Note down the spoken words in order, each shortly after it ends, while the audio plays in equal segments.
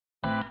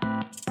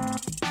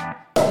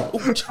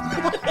Welcome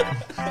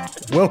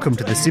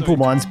to the Simple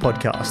Minds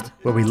podcast,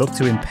 where we look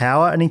to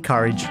empower and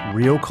encourage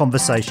real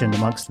conversation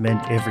amongst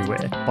men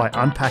everywhere by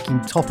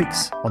unpacking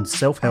topics on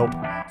self-help,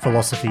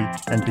 philosophy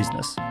and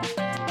business.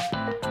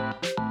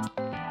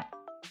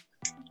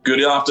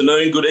 Good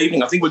afternoon, good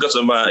evening. I think we've got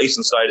some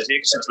Eastern Staters here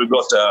since we've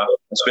got a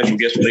special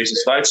guest from the Eastern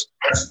States.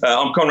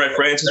 I'm Conrad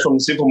Francis from the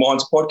Simple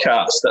Minds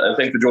podcast.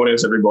 Thanks for joining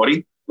us,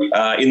 everybody.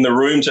 In the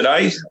room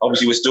today,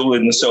 obviously we're still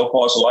in the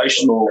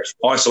self-isolation or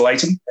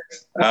isolating.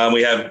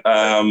 We have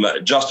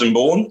Justin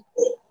Bourne.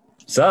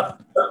 What's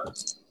up?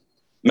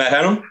 Matt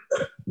Hannum.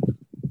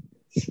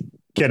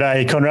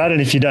 G'day, Conrad.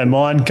 And if you don't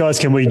mind, guys,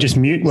 can we just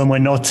mute when we're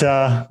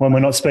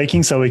not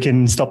speaking so we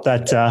can stop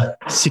that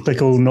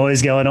cyclical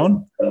noise going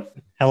on?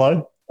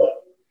 Hello.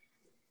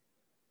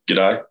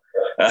 G'day.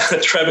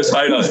 Travis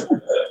Hato.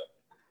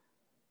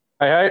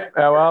 Hey,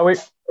 how are we?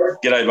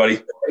 G'day,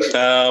 buddy.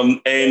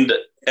 And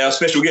our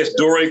special guest,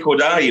 Dory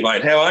Cordahi,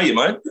 mate. How are you,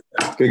 mate?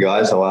 Good,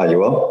 guys. How are you?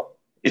 Well?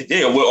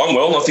 Yeah, well, I'm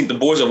well. I think the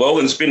boys are well,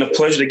 and it's been a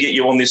pleasure to get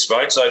you on this,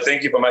 mate. So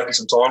thank you for making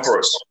some time for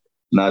us.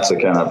 No, it's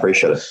okay. I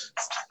appreciate it.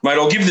 Mate,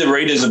 I'll give the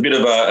readers a bit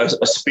of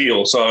a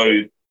spiel.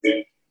 So,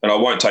 and I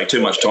won't take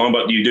too much time,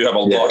 but you do have a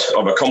lot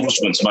of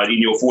accomplishments, mate, in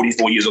your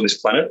 44 years on this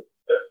planet.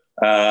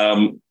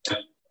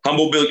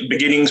 Humble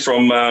beginnings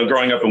from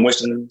growing up in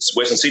Western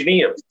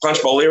Sydney,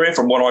 Punch Bowl area,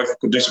 from what I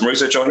could do some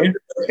research on you.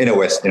 Inner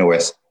West,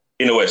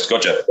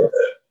 gotcha.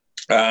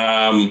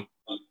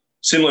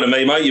 Similar to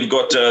me, mate, you've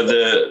got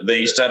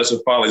the status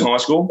of failing high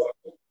school,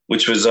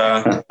 which was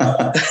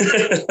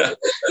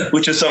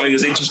which is something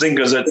that's interesting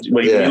because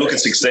when you look at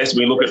success,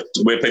 when you look at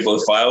where people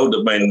have failed,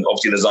 I mean,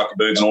 obviously the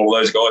Zuckerbergs and all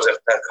of those guys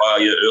have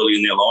failure early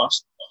in their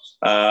lives.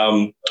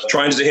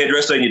 Trained as a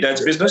hairdresser in your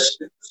dad's business.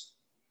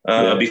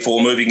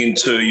 Before moving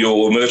into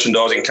your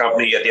merchandising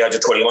company at the age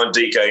of 21,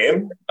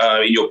 DKM,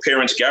 your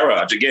parents'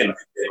 garage, again,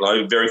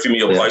 very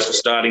familiar place for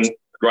starting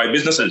great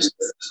businesses.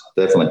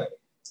 Definitely.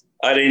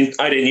 18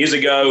 years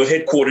ago,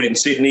 headquartered in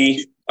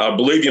Sydney. I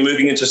believe you're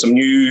moving into some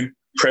new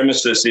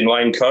premises in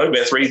Lane Cove,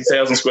 about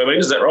 3,000 square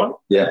metres, is that right?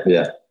 Yeah.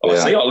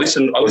 See, I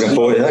listen. Looking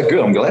forward. Yeah,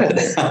 good. I'm glad.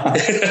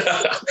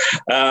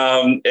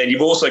 And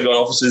you've also got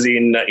offices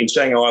in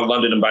Shanghai,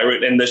 London, and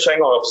Beirut. And the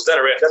Shanghai office,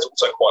 that's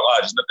also quite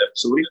large, isn't it, that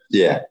facility?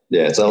 Yeah.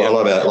 It's a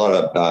lot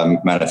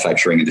of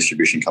manufacturing and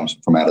distribution comes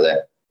from out of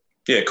there.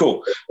 Yeah,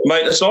 cool,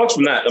 mate. Aside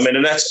from that, I mean,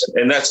 and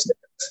that's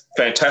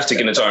fantastic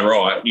in its own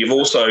right. You've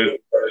also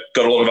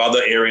got a lot of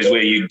other areas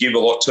where you give a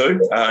lot to.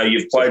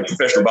 You've played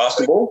professional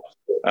basketball,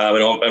 and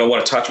I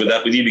want to touch with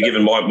that with you,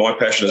 given my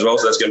passion as well.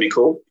 So that's going to be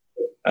cool.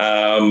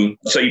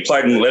 So you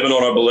played in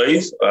Lebanon, I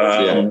believe.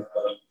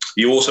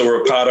 You also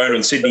were a part owner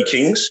in Sydney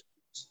Kings.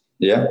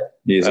 Yeah,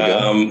 years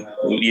ago.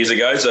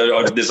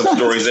 So there's some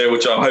stories there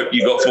which I hope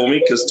you got for me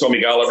because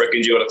Tommy Gala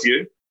reckons you got a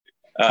few.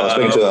 I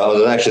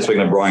was actually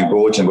speaking to Brian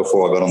Gorgen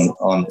before I got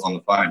on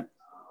the phone.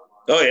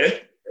 Oh, yeah?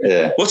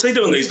 Yeah. What's he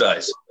doing these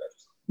days?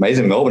 He's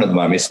in Melbourne at the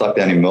moment. He's stuck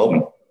down in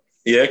Melbourne.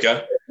 Yeah,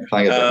 okay.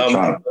 Can't get back to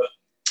China.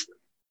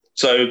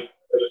 So,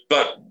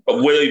 but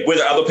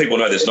whether other people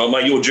know this,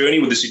 mate, your journey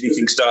with the Sydney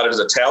Kings started as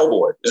a towel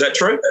boy. Is that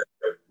true?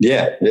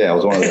 Yeah. I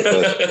was one of the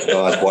first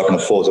guys wiping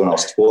the floors when I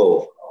was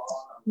 12.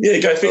 Yeah,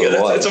 go figure.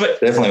 That's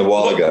definitely a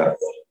while ago.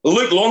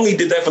 Luke Longley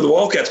did that for the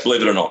Wildcats,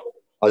 believe it or not.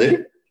 Oh, did he?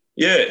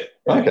 Yeah.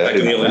 Okay. Back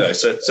in the early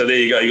days. So there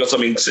you go. You got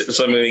something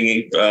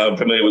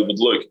familiar with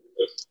Luke.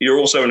 You're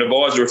also an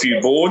advisor of a few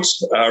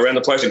boards around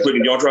the place,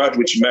 including the Entourage,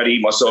 which Maddie,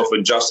 myself,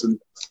 and Justin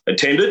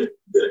attended.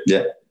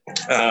 Yeah.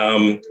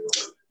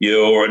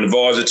 You're an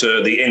advisor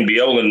to the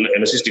NBL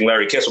and assisting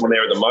Larry Kesselman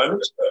there at the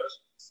moment.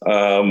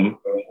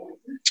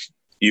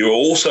 You're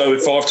also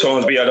 5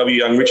 times BRW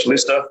Young Rich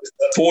Lister,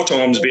 4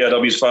 times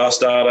BRW's Fast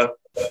Starter,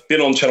 been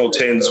on Channel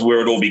 10's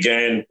Where It All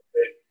Began.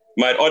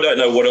 Mate, I don't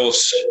know what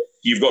else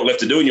you've got left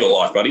to do in your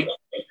life, buddy.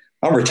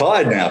 I'm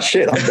retired now.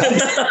 Shit, I'm done.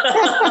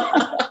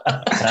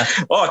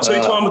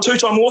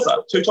 Two-time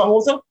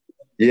author.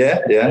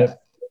 Yeah.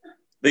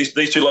 These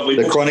two lovely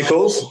The books.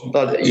 Chronicles.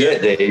 Yeah,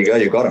 there you go.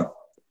 You got them.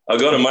 I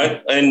got them,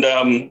 mate, and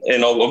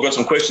I've got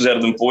some questions out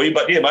of them for you.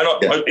 But yeah, mate,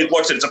 like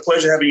I said, it's a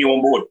pleasure having you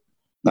on board.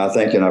 No,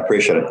 thank you, and I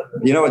appreciate it.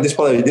 You know what? This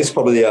is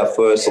probably our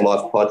first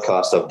live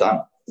podcast I've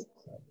done.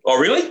 Oh,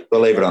 really?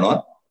 Believe it or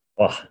not.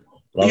 Oh,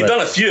 You've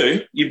done a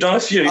few.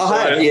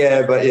 I have,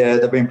 yeah, but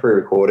they've been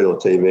pre-recorded or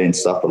TV and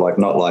stuff, but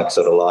not like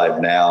sort of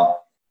live now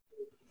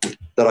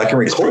that I can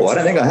recall. I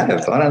don't think I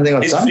have. I don't think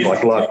I've done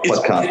like live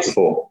podcasts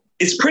before.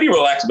 It's pretty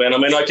relaxed, man. I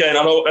mean,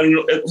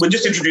 and we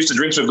just introduced the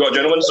drinks we've got,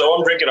 gentlemen. So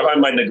I'm drinking a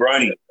homemade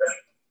Negroni.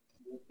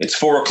 It's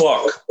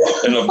 4:00,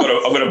 and I've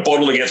got a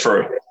bottle to get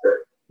through.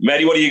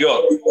 Maddie, what do you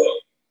got?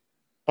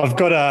 I've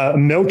got a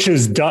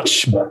Melcher's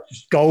Dutch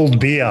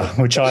Gold beer,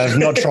 which I have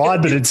not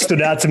tried, but it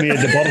stood out to me at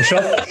the bottle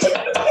shop.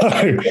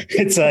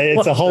 It's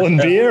a Holland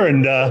beer,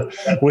 and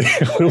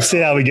we'll see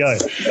how we go.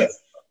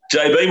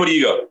 JB, what do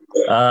you got?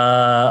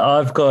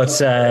 I've got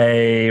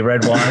a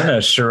red wine,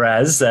 a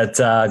Shiraz that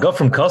I got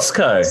from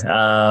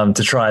Costco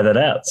to try that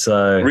out.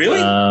 So really,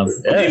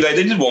 they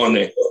did wine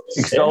there.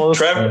 $6.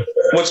 Trav,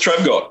 what's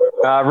Trav got?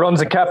 Ron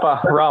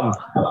Zacapa rum.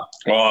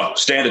 Oh,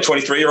 standard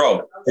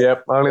 23-year-old.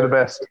 Yep, only the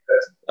best.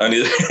 And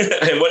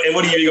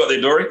what have you got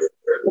there, Dory?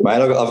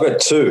 Mate, I've got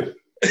two.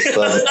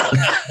 So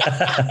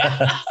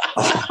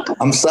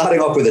I'm starting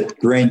off with a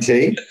green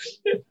tea,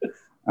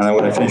 and I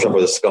want to finish off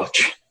with a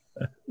scotch.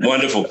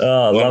 Wonderful.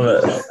 Oh, I love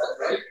it.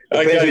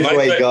 Depends which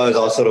way it goes,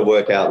 I'll sort of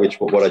work out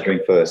what I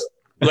drink first.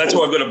 Well, that's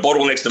why I've got a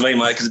bottle next to me,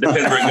 mate, because it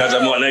depends where it goes. I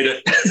might need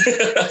it.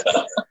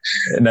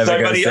 It never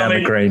goes down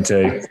the green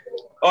tea.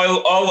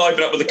 I'll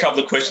open up with a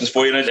couple of questions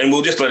for you, and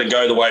we'll just let it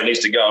go the way it needs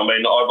to go. I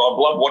mean, I've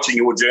loved watching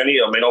your journey.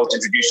 I mean, I was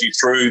introduced you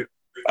through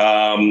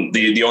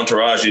the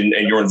entourage and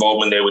your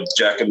involvement there with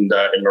Jack and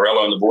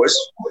Morello and the boys.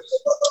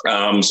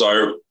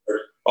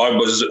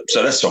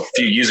 So that's a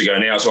few years ago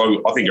now.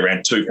 So I think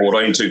around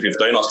 2014,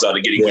 2015, I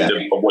started getting wind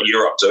of what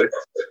you're up to.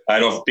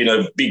 And I've been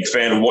a big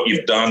fan of what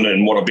you've done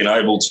and what I've been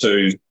able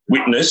to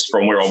witness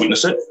from where I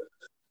witnessed it.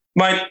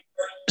 Mate,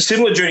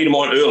 similar journey to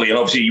mine early, and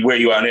obviously where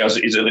you are now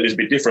is a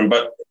bit different,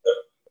 but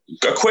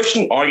a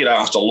question I get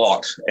asked a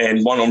lot,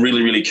 and one I'm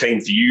really, really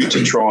keen for you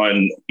to try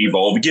and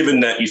evolve,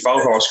 given that you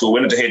failed high school,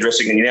 went into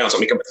hairdressing, and you're now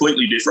something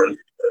completely different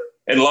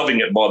and loving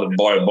it by the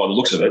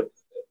looks of it.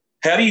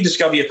 How do you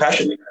discover your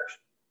passion?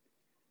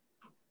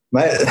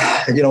 Mate,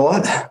 you know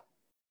what?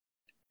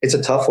 It's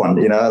a tough one.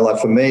 Like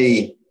for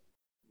me,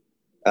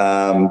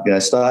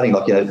 starting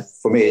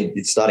for me,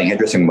 it's starting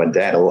hairdressing with my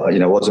dad.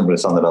 Wasn't really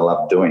something that I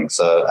loved doing,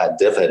 so I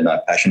definitely had no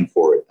passion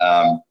for it.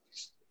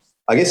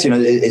 I guess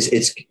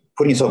it's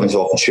putting yourself into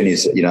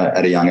opportunities,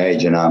 at a young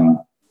age, and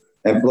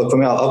look, for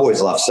me, I've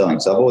always loved selling,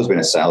 so I've always been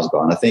a sales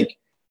guy, and I think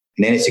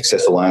in any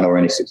successful owner or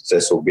any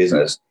successful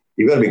business,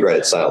 you've got to be great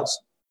at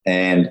sales,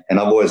 and I've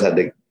always had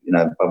to,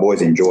 I've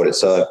always enjoyed it.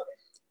 So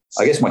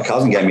I guess my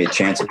cousin gave me a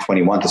chance at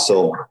 21 to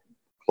sell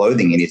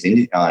clothing in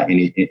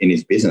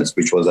his business,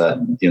 which was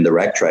the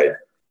rag trade.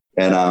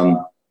 And I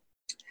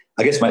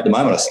guess the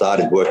moment I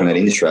started working in that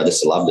industry, I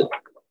just loved it.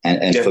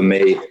 And for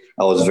me,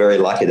 I was very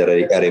lucky that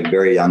at a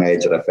very young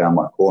age that I found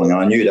my calling. And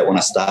I knew that when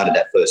I started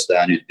that first day,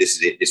 I knew this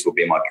is it. This will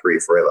be my career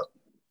forever.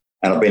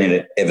 And I've been in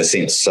it ever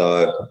since.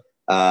 So,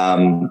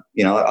 I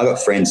got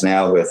friends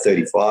now who are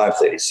 35,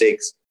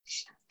 36,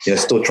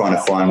 still trying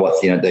to find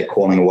what, their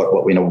calling, or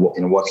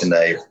what can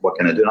they do.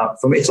 And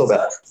for me, it's all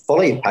about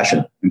follow your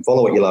passion and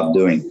follow what you love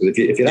doing. Because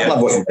if you don't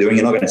love what you're doing,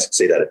 you're not going to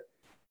succeed at it.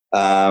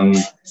 And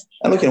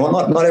look,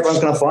 not everyone's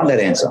going to find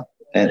that answer.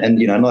 And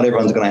not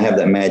everyone's going to have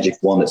that magic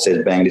wand that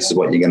says, bang, this is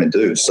what you're going to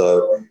do.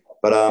 So,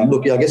 but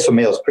look, I guess for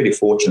me, I was pretty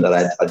fortunate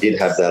that I did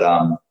have that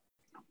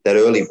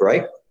early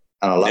break,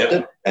 and I loved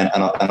it. And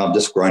I've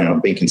just grown, and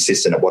I've been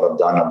consistent at what I've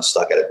done. I'm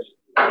stuck at it.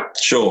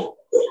 Sure.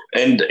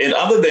 And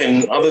other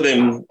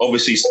than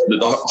obviously the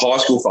high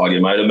school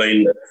failure, mate, I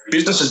mean,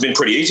 business has been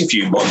pretty easy for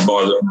you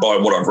by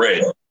what I've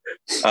read.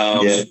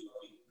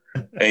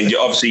 And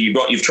obviously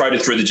you've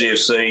traded through the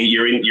GFC.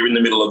 You're in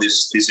the middle of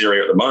this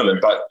area at the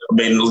moment. But I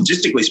mean,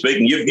 logistically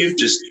speaking, you've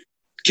just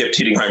kept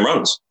hitting home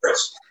runs.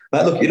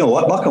 Mate, look, you know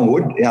what? Knock on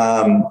wood.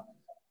 I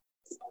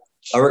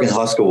reckon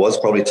high school was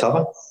probably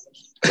tougher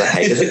because I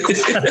hated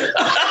it.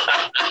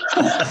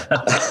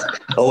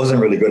 I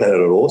wasn't really good at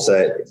it at all.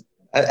 So,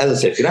 as I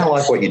said, if you don't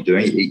like what you're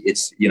doing,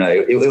 it's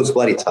it was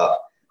bloody tough.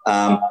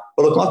 But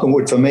look, knock on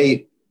wood, for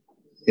me,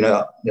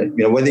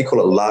 whether you call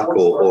it luck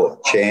or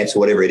chance or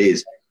whatever it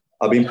is,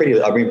 I've been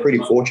pretty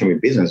fortunate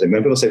with business. And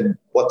when people say,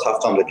 "What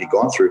tough times have you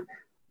gone through?"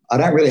 I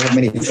don't really have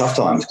many tough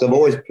times because I've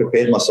always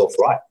prepared myself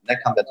right. And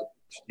that comes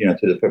down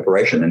to the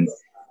preparation. And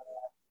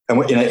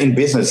in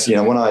business,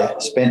 when I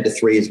spent the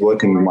 3 years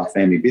working with my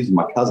family business,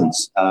 my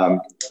cousins, I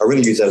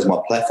really used that as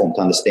my platform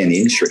to understand the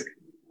industry.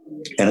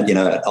 And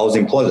I was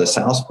employed as a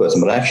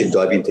salesperson, but I actually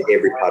dove into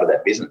every part of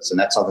that business, and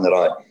that's something that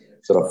I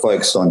sort of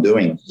focused on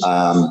doing.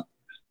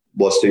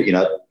 Was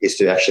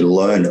to actually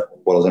learn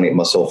what I was going to get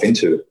myself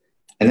into.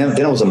 And then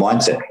it was a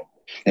mindset.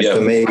 And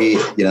for me,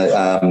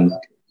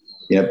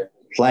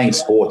 playing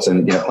sports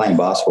and playing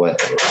basketball,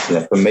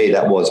 for me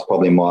that was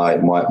probably my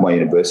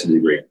university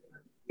degree.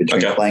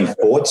 Between playing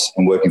sports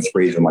and working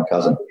 3 years with my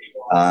cousin,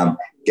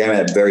 gave me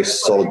a very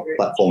solid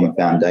platform and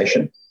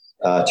foundation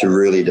to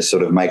really just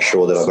sort of make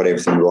sure that I got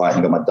everything right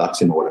and got my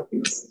ducks in order.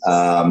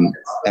 And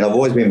I've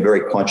always been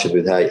very conscious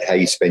with how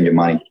you spend your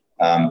money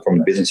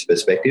from a business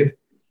perspective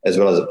as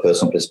well as a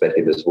personal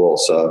perspective as well.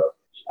 So.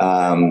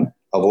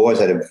 I've always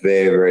had a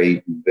very,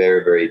 very,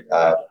 very, very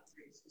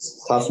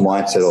tough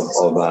mindset of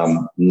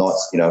not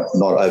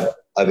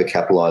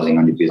over-capitalizing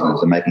on your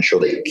business and making sure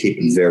that you keep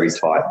it very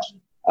tight.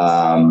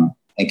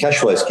 And cash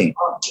flow is king.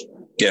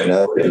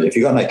 Yeah. If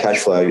you've got no cash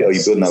flow or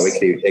you build no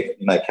equity,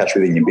 no cash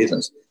within your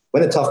business,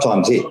 when the tough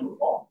times hit,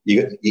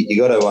 you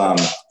got to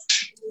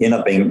end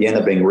up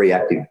being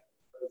reactive.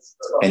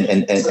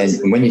 And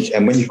when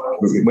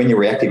you're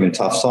reactive in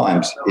tough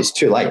times, it's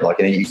too late. Like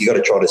you got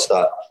to try to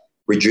start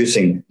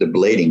reducing the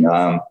bleeding.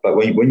 But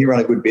when you run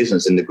a good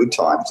business in the good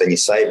times and you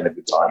save in the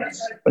good times,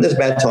 when there's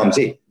bad times,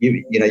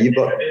 you've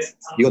got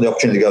the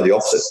opportunity to go the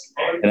opposite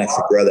and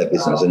actually grow that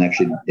business and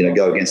actually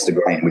go against the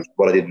grain, which is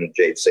what I did in the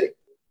GFC.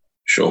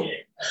 Sure.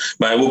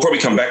 Mate, we'll probably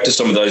come back to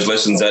some of those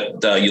lessons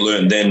that you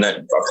learned then that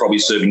are probably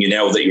serving you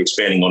now or that you're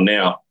expanding on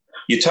now.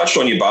 you touched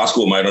on your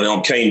basketball, mate, and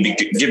I'm keen,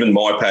 given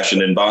my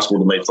passion in basketball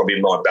to me,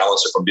 probably my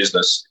balancer from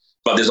business,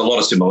 but there's a lot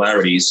of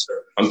similarities.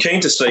 I'm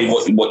keen to see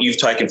what you've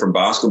taken from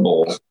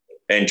basketball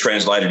and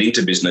translated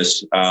into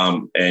business,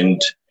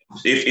 and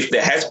if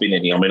there has been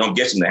any. I mean, I'm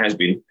guessing there has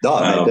been.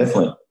 No,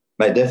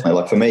 mate, definitely.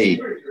 Like for me,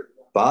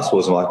 basketball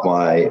was like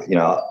my,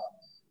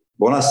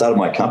 when I started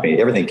my company,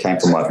 everything came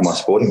from my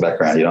sporting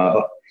background.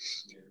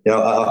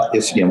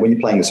 It's, when you're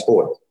playing the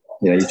sport,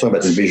 you're talking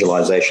about the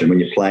visualization. When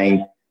you're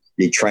playing,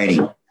 you're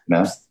training.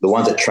 The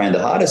ones that train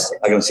the hardest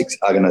are going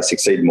to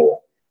succeed more.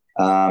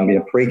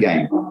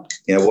 Pre-game,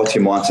 what's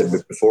your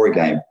mindset before a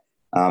game?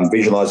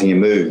 Visualizing your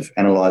move,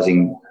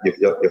 analyzing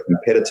your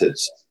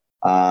competitors,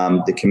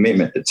 the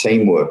commitment, the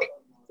teamwork,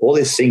 all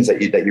these things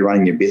that you run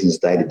in your business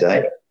day to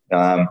day.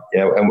 And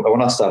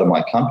when I started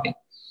my company,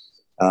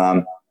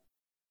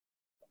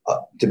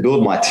 to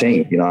build my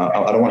team,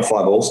 I don't want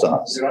 5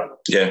 all-stars.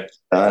 Yeah.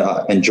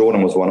 And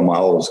Jordan was one of my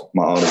oldest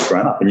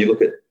grown up. And you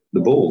look at the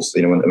Bulls,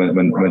 when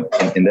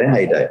in their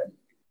heyday,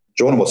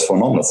 Jordan was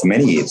phenomenal for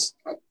many years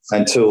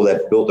until they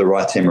built the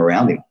right team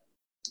around him.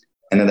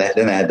 And then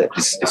they had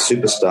this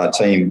superstar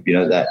team,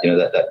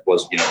 that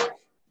was,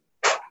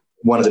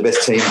 one of the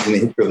best teams in the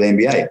history of the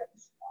NBA.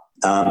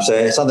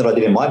 So something that I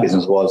did in my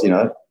business was,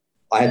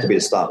 I had to be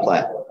a star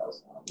player.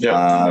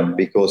 Yeah.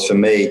 Because for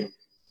me,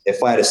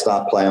 if I had a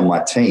star player on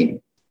my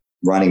team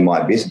running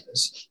my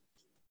business,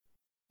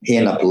 he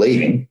ended up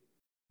leaving,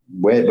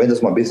 where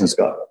does my business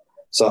go?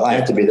 So I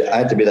had to be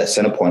that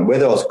center point.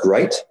 Whether I was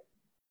great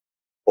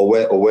or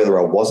whether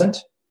I wasn't,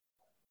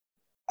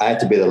 I had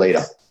to be the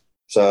leader.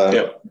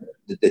 So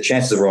the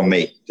chances were on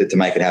me to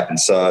make it happen.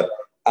 So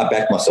I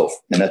backed myself,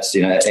 and that's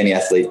any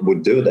athlete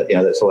would do that.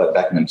 That's all about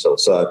backing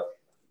themselves. So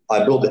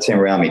I built the team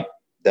around me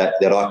that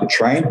I could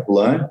train,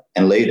 learn,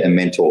 and lead and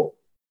mentor.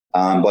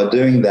 By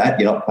doing that,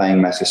 you're not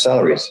paying massive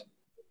salaries.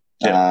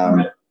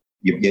 But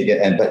you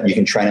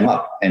can train them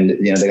up, and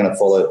they're going to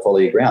follow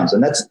your grounds.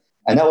 And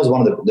that was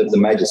one of the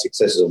major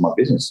successes of my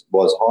business,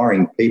 was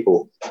hiring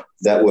people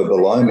that were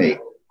below me,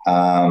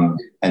 and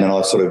then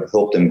I sort of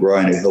helped them grow,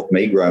 and it helped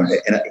me grow. And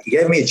it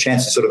gave me a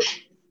chance to sort of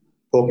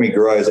help me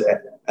grow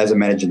as a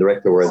managing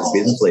director or as a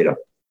business leader,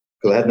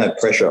 because I had no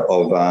pressure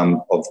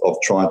of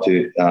trying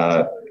to,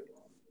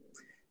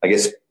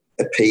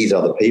 appease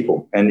other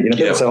people. And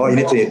people say,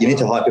 you need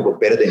to hire people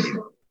better than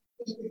you.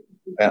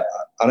 I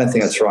don't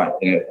think that's right.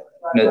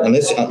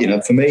 Unless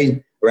for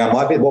me, around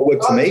my bit, what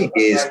worked for me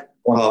is I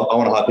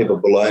want to hire people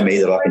below me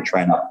that I can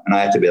train up, and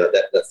I have to be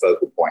that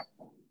focal point.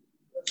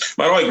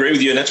 Mate, I agree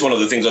with you, and that's one of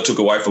the things I took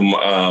away from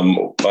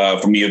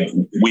your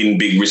Win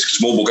Big Risk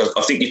Small book.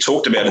 I think you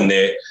talked about in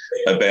there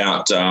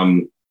about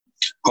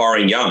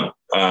hiring young,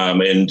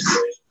 and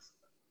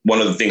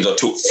one of the things I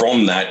took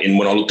from that, and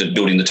when I looked at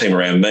building the team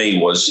around me,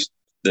 was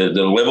the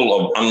level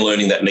of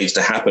unlearning that needs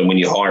to happen when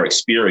you hire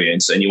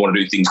experience and you want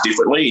to do things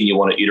differently and you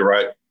want to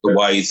iterate the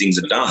way things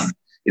are done.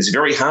 It's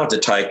very hard to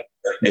take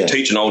and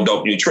teach an old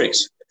dog new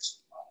tricks.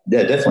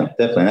 Yeah, definitely.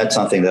 And that's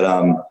something that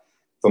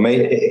for me,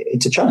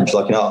 it's a challenge.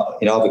 Like,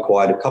 I've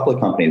acquired a couple of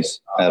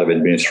companies out of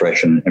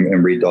administration and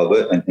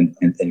redivert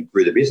and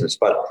grew the business.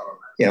 But,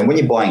 when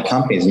you're buying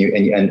companies and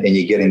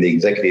you're getting the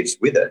executives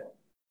with it,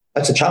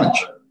 that's a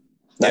challenge.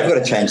 They've got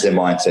to change their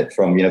mindset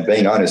from,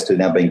 being owners to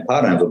now being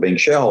part owners or being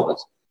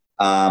shareholders,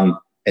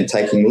 and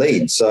taking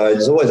lead. So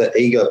there's always that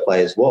ego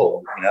play as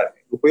well.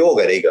 We all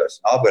got egos.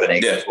 I've got an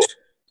ego as well.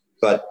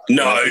 But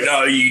no,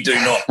 you do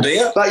not, do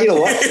you? But you know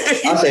what?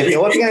 I say, if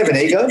you're going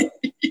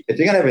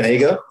to have an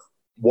ego,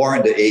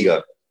 warrant the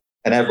ego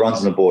and have runs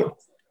on the board.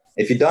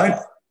 If you don't,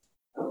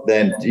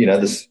 then,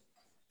 just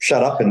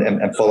shut up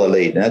and follow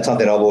lead. And that's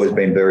something I've always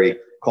been very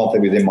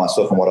confident within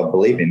myself and what I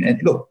believe in.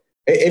 And look,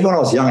 even when I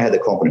was young, I had the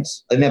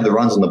confidence. I didn't have the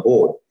runs on the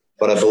board,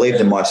 but I believed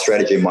in my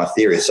strategy and my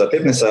theory. So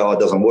people can say, it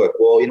doesn't work.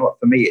 Well, you know what?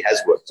 For me, it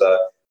has worked. So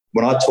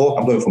when I talk,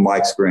 I'm talking from my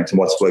experience and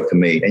what's worked for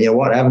me. And you know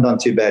what? I haven't done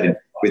too bad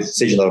with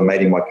decisions that I've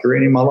made in my career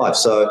and in my life.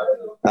 So,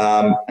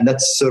 and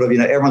that's sort of,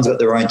 everyone's got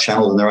their own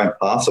channels and their own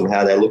paths of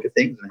how they look at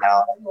things and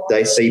how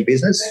they see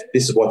business.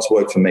 This is what's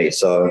worked for me.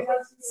 So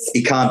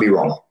it can't be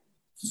wrong.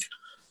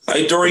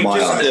 Hey, Dory,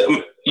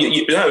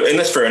 and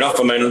that's fair enough.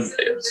 I mean,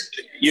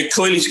 you're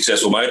clearly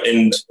successful, mate,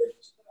 and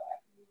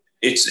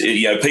it's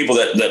people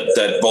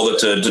that bother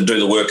to do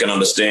the work and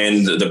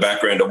understand the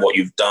background of what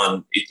you've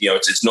done.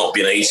 It's not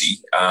been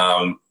easy,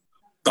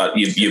 but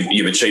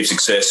you've achieved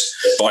success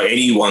by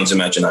anyone's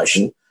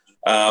imagination.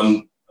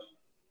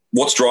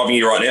 What's driving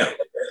you right now?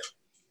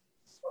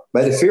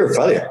 Mate, the fear of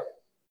failure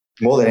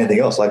more than anything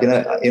else. Like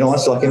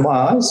honestly, like in my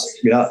eyes,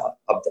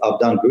 I've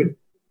done good,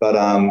 but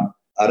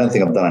I don't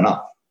think I've done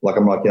enough. Like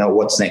I'm like,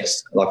 what's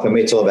next? Like for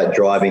me, it's all about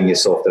driving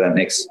yourself to that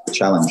next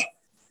challenge.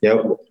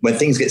 When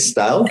things get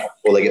stale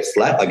or they get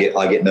flat, I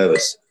get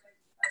nervous.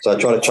 So I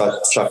try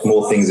to chuck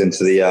more things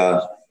into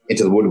the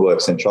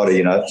woodworks and try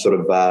to, sort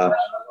of, I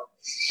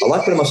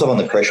like putting myself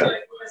under pressure.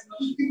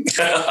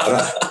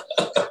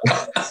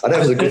 I don't know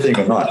if it's a good thing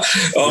or not.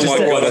 Oh my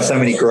God. I've got so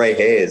many grey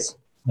hairs.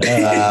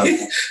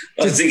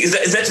 Is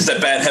that just a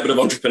bad habit of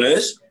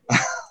entrepreneurs?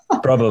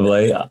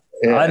 Probably.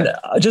 And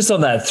just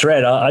on that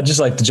thread, I'd just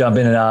like to jump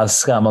in and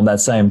ask on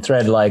that same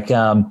thread, like,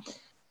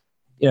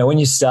 when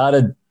you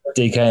started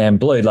DKM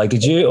Blue, like,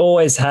 did you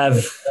always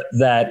have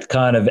that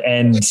kind of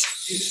end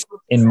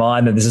in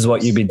mind that this is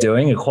what you'd be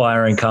doing,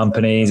 acquiring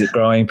companies,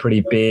 growing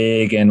pretty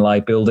big and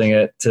like building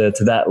it to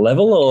that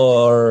level,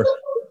 or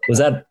was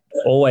that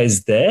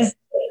always there?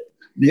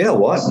 You know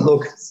what?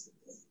 Look,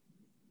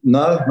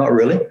 no, not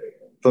really.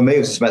 For me, it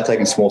was just about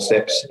taking small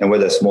steps, and where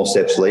those small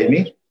steps lead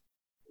me,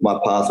 my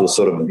path will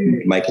sort of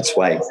make its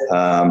way.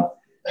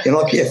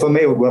 For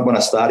me, when I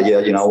started,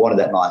 I wanted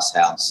that nice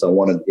house. I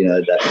wanted,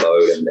 that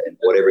boat and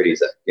whatever it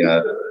is,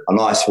 a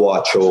nice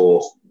watch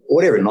or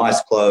whatever,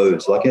 nice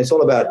clothes. Like, it's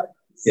all about,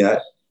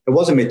 it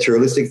wasn't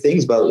materialistic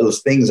things, but it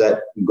was things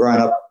that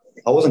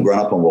I wasn't grown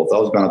up on wealth. I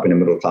was grown up in a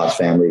middle-class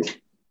family.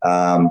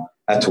 I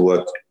had to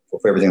work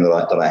for everything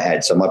that I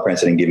had. So my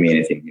parents didn't give me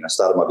anything. I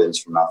started my business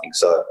from nothing.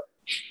 So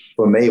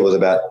for me, it was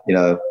about,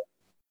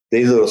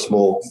 these little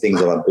small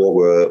things that I bought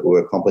were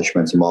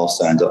accomplishments and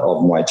milestones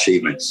of my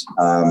achievements.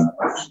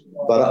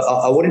 But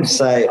I would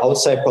say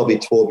probably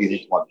 12 years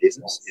into my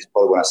business is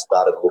probably when I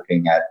started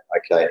looking at,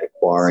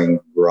 acquiring,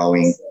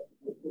 growing,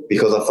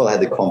 because I felt I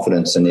had the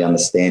confidence and the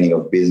understanding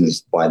of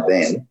business by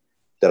then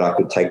that I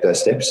could take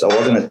those steps. I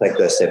wasn't going to take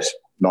those steps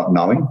not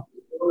knowing.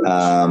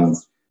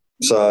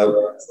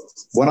 So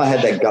when I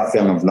had that gut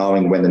feeling of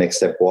knowing when the next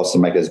step was to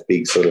make this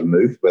big sort of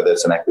move, whether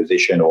it's an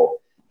acquisition or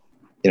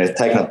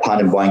taking a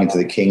punt and buying into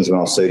the Kings when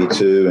I was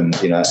 32 and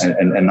knowing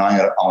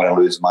that I'm going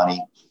to lose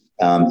money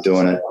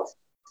doing it.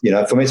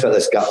 For me, it's about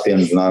those gut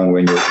feelings, knowing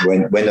when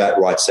that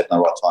right step and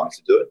the right time is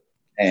to do it.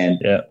 And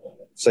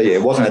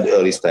it wasn't at the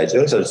early stage. So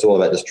it's all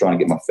about just trying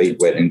to get my feet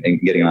wet and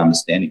getting an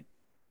understanding.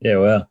 Yeah,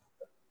 wow.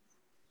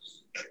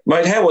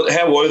 Mate, how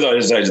were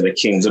those days of the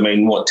Kings? I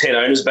mean, 10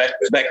 owners back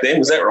then?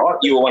 Was that right?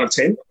 You were one of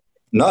 10?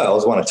 No, I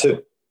was one of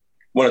 2.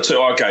 One of 2,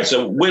 okay.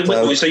 So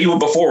you were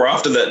before or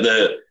after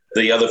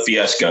the other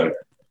fiasco?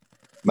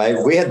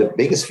 Mate, we had the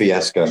biggest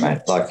fiasco,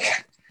 mate. Like,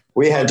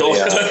 we had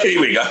here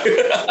we go.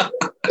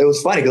 It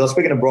was funny because I was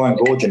speaking to Brian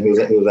Gorgian, who was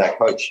our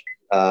coach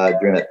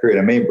during that period.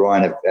 And me and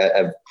Brian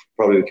have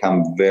probably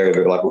become very,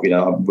 very, like,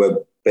 we're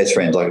best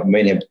friends. Like, me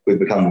and him, we've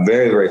become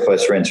very, very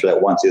close friends for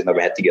that one season that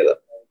we had together.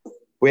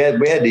 We had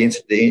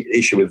the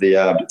issue with the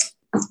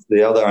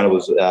other owner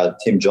was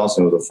Tim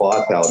Johnson, who was a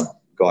firepower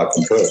guy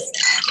from Perth.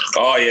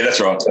 Oh, yeah,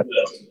 that's right.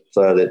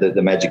 So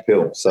the magic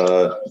pill.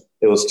 So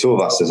it was 2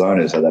 of us as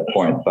owners at that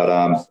point.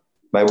 But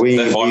mate,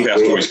 that firepower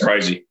story is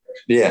crazy.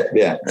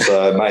 Yeah.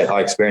 So mate,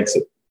 I experienced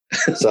it.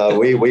 So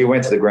we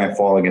went to the grand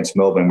final against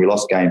Melbourne. We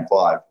lost game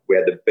 5. We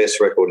had the best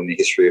record in the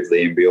history of the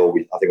NBL. I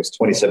think it was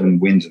 27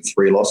 wins and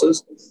 3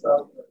 losses.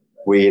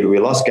 We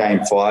lost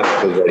game 5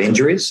 because of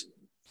injuries.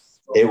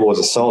 It was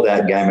a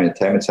sold-out game in the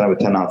Entertainment Centre with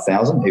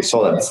 10,500. It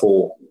sold out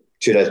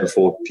 2 days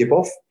before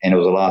tip-off, and it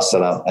was the last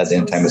set-up at the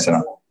Entertainment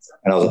Centre,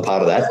 and I was a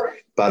part of that.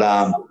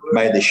 But,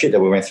 mate, the shit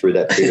that we went through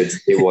that period,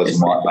 it was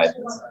mate.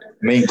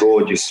 Me and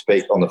Gord used to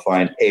speak on the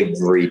phone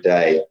every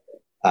day.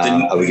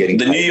 Are we getting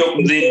the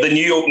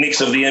New York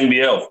Knicks of the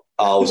NBL?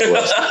 Oh, it was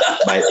worse,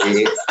 mate.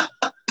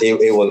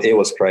 It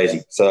was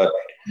crazy. So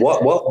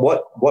what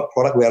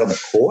product we had on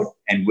the court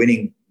and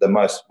winning the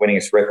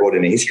winningest record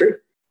in the history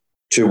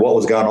to what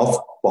was going off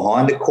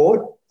behind the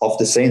court, off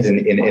the scenes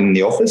in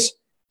the office,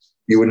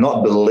 you would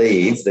not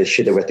believe the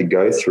shit that we had to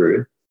go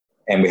through,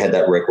 and we had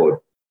that record.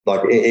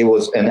 Like it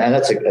was, and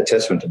that's a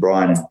testament to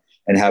Brian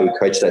and how we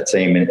coached that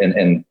team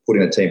and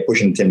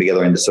pushing the team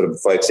together and just sort of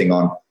focusing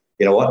on,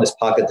 let's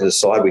park it to the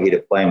side. We're here to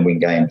play and win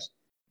games.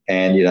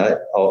 And, I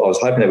was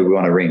hoping that we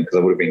won a ring because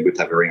it would have been good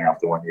to have a ring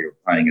after 1 year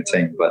owning a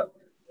team, but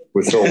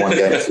we fell 1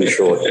 game too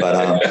short.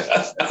 But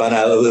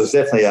it was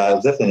definitely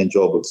an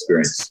enjoyable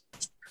experience.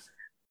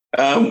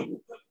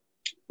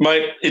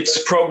 Mate,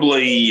 it's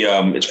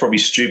probably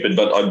stupid,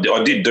 but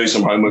I did do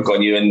some homework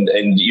on you,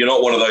 and you're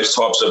not one of those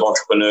types of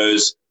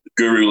entrepreneurs,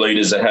 guru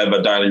leaders that have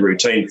a daily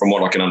routine, from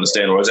what I can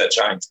understand, or has that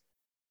changed?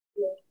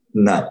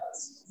 No.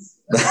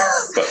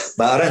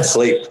 But I don't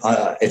sleep.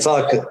 It's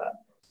like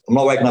I'm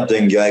not waking up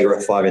doing yoga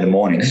at 5 a.m.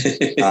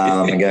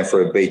 and going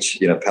for a beach,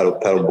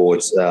 paddle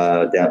boards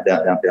down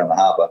the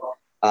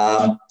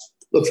harbour.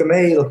 Look, for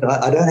me,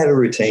 I don't have a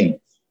routine.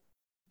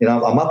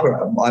 I'm up.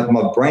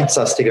 My brain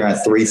starts sticking around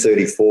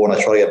 3:34, and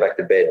I try to get back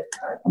to bed.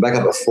 I'm back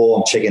up at 4.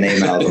 I'm checking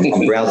emails.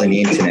 I'm browsing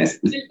the internet,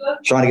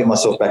 trying to get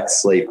myself back to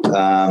sleep.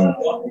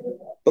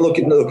 But look,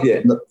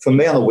 for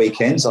me on the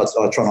weekends, I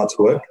try not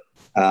to work.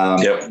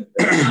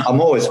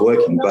 I'm always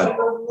working, but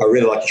I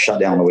really like to shut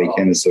down on the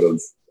weekend and sort of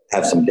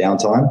have some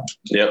downtime.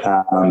 Yep.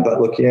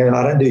 But look,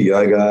 I don't do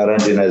yoga. I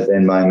don't do those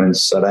Zen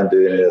moments. I don't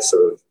do any of that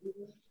sort of.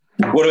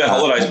 What about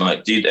holidays,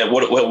 mate?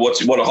 What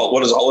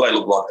does a holiday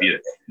look like for you?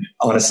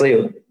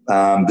 Honestly,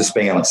 just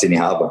being out in Sydney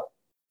Harbour.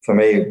 For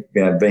me,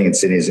 being in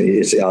Sydney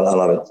I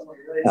love it.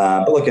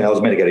 But look, I was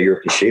meant to go to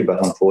Europe this year,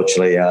 but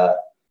unfortunately,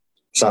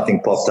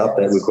 something popped up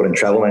that we couldn't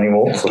travel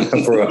anymore for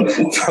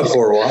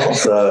a while.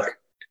 So,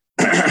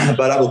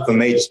 but look, for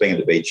me, just being at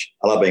the beach,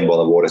 I love being by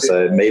the water.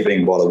 So me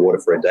being by the water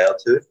for a day or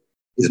 2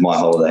 is my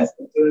holiday.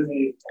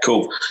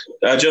 Cool.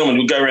 Gentlemen,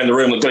 we'll go around the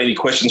room. We've got any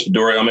questions for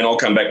Doro? I mean, I'll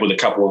come back with a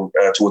couple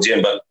towards the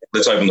end, but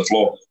let's open the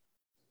floor.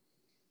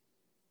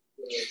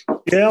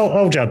 Yeah,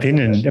 I'll jump in.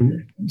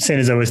 And seeing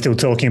as though we're still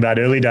talking about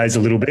early days a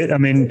little bit, I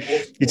mean,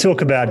 you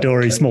talk about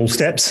Dory small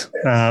steps,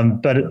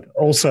 but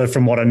also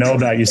from what I know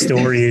about your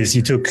story is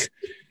you took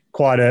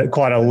quite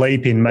a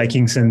leap in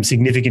making some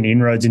significant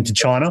inroads into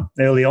China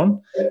early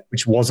on,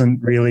 which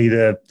wasn't really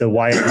the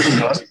way it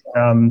was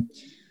done.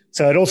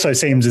 So it also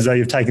seems as though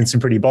you've taken some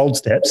pretty bold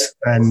steps,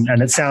 and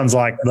it sounds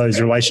like those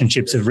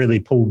relationships have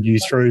really pulled you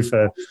through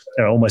for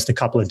almost a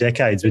couple of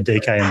decades with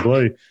DK and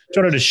Blue. Do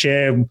you want to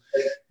share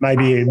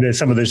maybe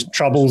some of the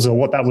troubles or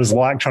what that was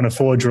like trying to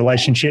forge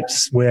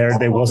relationships where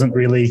there wasn't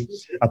really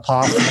a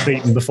path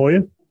beaten before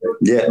you?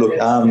 Yeah, look,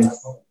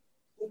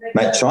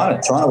 mate, China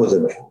was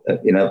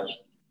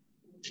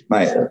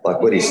mate,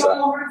 like what is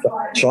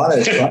China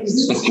is a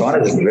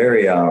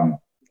very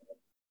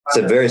it's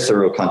a very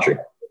surreal country.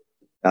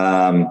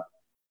 And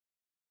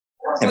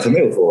for me,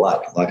 it was all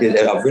luck. Like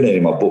I've written it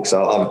in my book,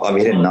 so I've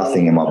hidden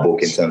nothing in my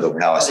book in terms of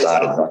how I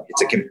started. Like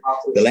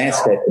the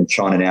landscape in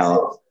China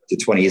now to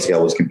 20 years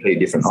ago was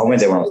completely different. I went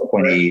there when I was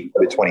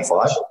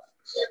 25,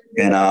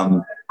 and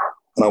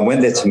I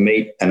went there to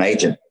meet an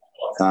agent.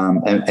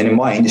 And in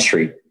my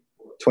industry,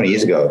 20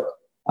 years ago,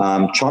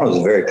 China was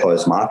a very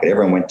closed market.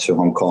 Everyone went to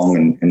Hong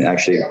Kong and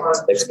actually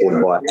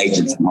exported by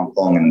agents in Hong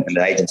Kong, and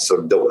the agents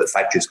sort of dealt with the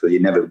factories because you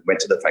never went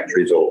to the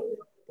factories or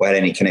had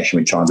any connection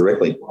with China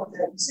directly.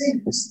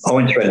 I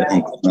went straight to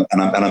Hong Kong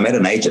and I met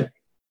an agent,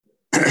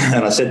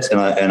 and I said, and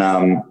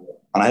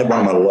I had one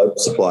of my local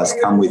suppliers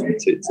come with me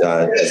to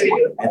as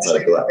my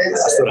translator. I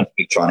still don't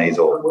speak Chinese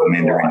or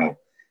Mandarin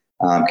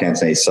or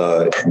Cantonese,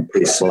 so I'm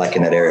pretty slack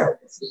in that area.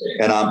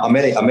 And I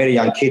met a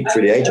young kid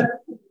through the agent,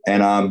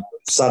 and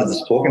started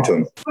just talking to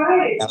him.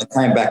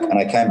 And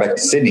I came back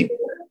to Sydney.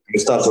 We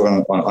started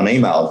talking on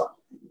email.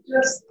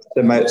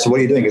 So, mate, so what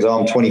are you doing? Because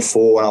I'm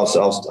 24 and I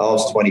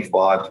was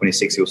 25,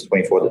 26. He was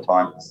 24 at the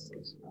time.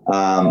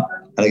 And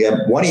I go,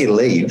 why don't you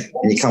leave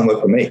and you come work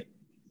for me? And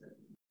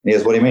he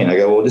goes, what do you mean? I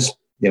go, well, just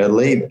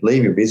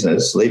leave your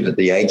business, leave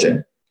the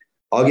agent.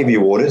 I'll give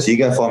you orders. You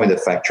go find me the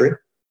factory,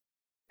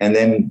 and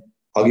then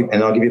I'll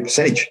give you a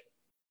percentage.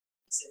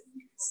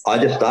 I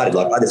just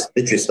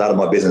literally started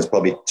my business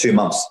probably 2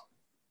 months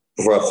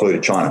before I flew to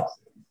China.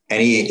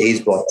 And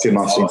he's like 2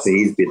 months into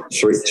his bit,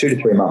 2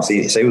 to 3 months.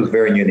 So he was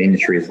very new in the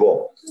industry as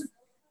well.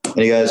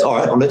 And he goes, all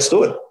right, well, let's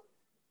do it.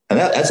 And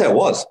that's how it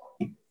was.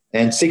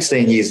 And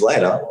 16 years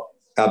later,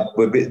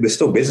 we're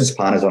still business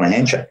partners on a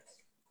handshake,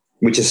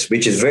 which is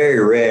very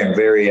rare and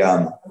very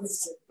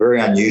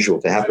very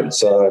unusual to happen.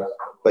 So,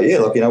 but yeah,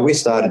 look, we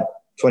started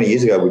 20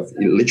 years ago with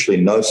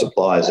literally no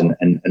suppliers and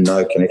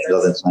no connections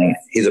other than saying,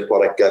 here's a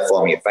product, go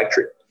find me a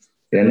factory.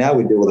 Now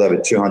we deal with over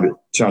 200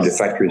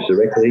 factories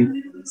directly.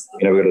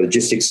 We've got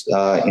logistics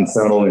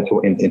internal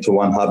into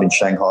one hub in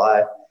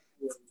Shanghai.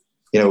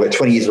 We've got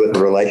 20 years worth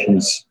of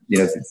relations,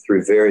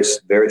 through various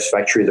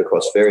factories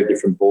across very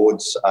different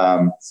boards.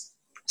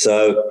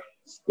 So,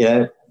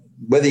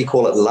 whether you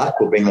call it luck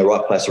or being in the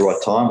right place at the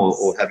right time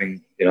or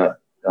having, the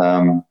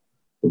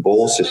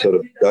balls to sort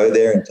of go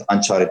there into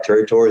uncharted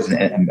territories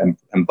and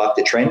buck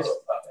the trend.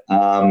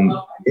 I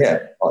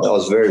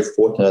was very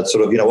fortunate.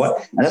 Sort of,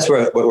 and that's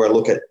where I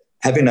look at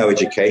having no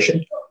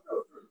education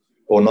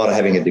or not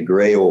having a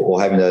degree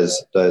or having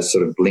those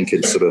sort of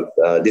blinkered sort of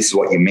this is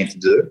what you're meant to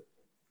do.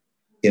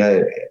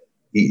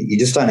 You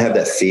just don't have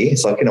that fear.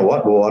 It's like, you know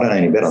what? Well, I don't know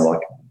any better.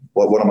 Like,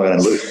 what am I going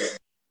to lose?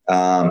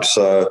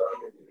 So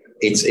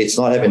it's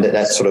not having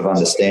that sort of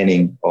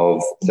understanding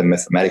of the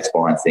mathematics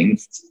behind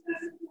things.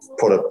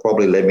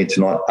 Probably led me to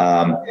not,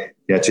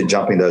 to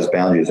jumping those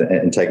boundaries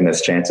and taking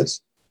those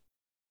chances.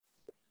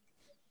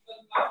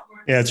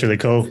 Yeah, it's really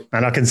cool,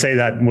 and I can see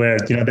that where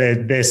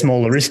they're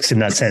smaller risks in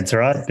that sense,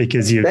 right?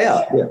 Because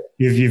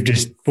you've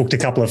just booked a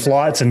couple of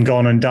flights and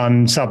gone and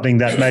done something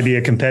that maybe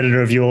a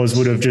competitor of yours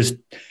would have just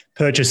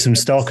purchased some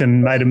stock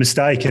and made a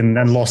mistake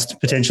and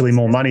lost potentially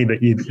more money,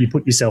 but you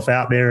put yourself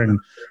out there and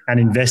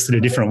invested a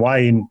different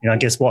way. And I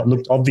guess what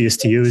looked obvious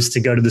to you is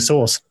to go to the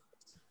source.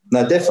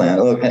 No,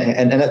 definitely, look,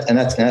 and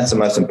that's the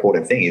most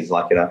important thing is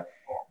like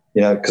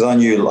because I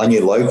knew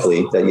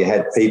locally that you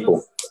had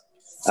people.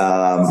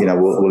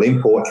 We'll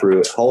import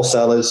through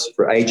wholesalers,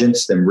 for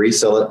agents, then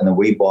resell it, and then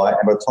we buy it.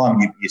 And by the time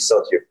you sell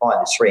it to your client,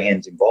 there's 3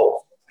 hands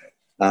involved.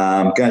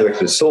 Going direct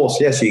to the source,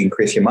 yes, you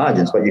increase your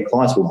margins, but your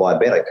clients will buy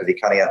better because you're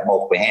cutting out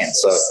multiple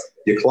hands. So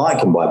your client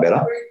can buy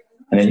better,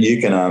 and then you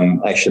can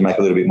actually make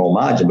a little bit more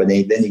margin. But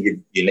then you give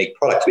unique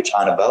products which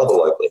aren't available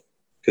locally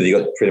because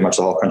you've got pretty much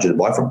the whole country to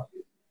buy from.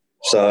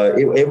 So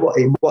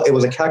it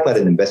was a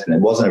calculated investment.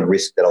 It wasn't a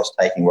risk that I was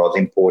taking where I was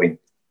importing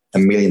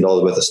 $1 million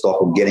worth of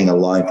stock or getting a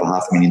loan for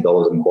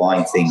 $500,000 and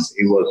buying things.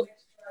 It was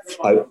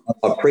I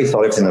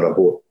pre-thought everything that I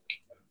bought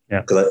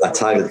because I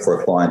targeted for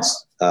a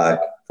client's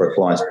product.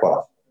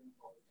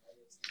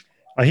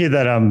 I hear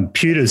that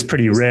pewter's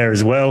pretty rare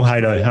as well,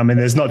 Hato. I mean,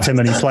 there's not too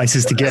many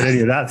places to get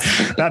any of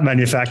that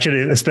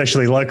manufactured,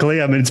 especially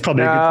locally. I mean, it's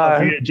probably a good time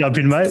for you to jump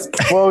in, mate.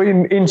 Well,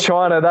 in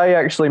China, they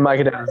actually make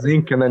it out of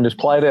zinc and then just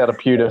plate out of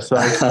pewter. So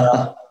it's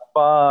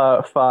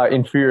far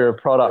inferior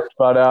product.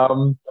 But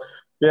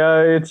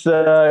yeah, it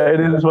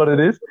is what it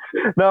is.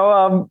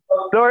 No,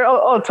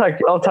 I'll take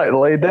the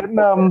lead then.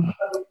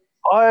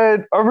 I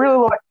really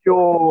like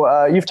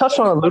your. You've touched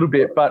on it a little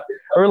bit, but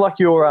I really like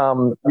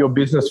your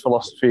business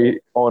philosophy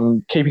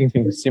on keeping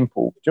things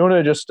simple. Do you want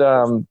to just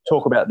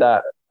talk about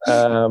that?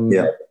 For a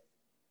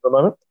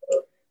moment.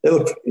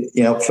 Look,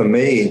 for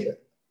me,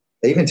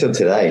 even till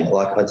today,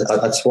 like I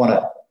just want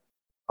to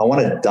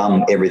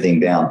dumb everything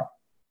down,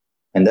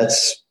 and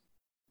that's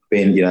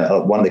been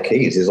one of the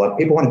keys. Is like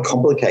people want to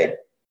complicate.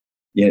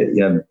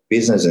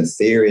 Business and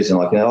theories and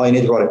like, you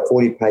need to write a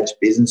 40-page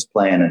business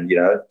plan and,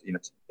 to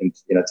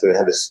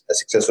have a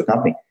successful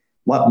company.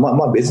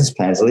 My business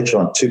plan is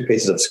literally on 2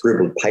 pieces of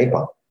scribbled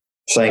paper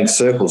saying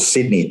circle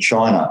Sydney,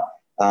 China,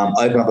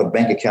 open up a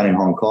bank account in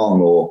Hong Kong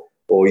or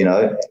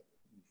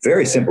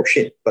very simple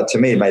shit. But to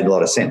me, it made a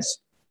lot of sense.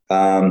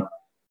 So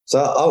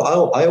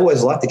I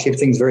always like to keep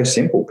things very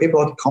simple. People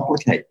like to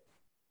complicate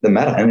the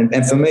matter.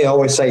 And for me, I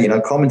always say,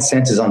 common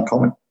sense is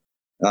uncommon.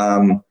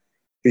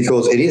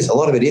 Because a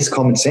lot of it is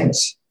common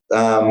sense.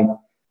 So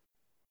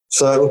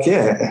look,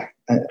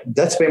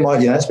 that's been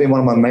one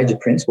of my major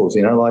principles.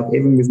 Like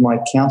even with my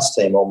accounts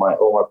team or my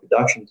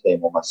production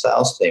team or my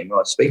sales team, when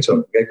I speak to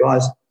them, I go,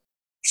 guys,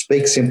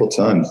 speak simple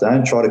terms.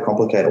 Don't try to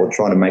complicate or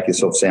try to make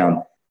yourself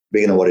sound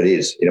bigger than what it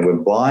is. We're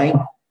buying,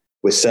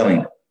 we're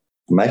selling.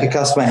 Make a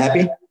customer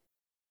happy,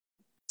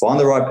 find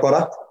the right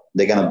product,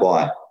 they're going to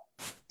buy.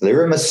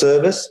 Deliver them a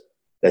service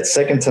that's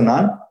second to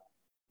none.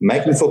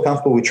 Make them feel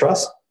comfortable with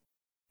trust.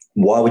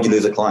 Why would you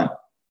lose a client?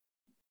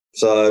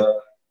 So,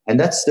 and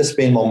that's just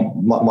been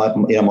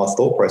my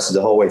thought process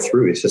the whole way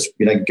through. It's just,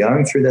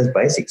 going through those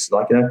basics.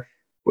 Like,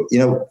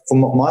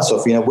 for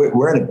myself,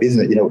 we're in a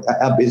business,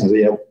 our business,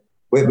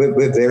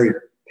 we're very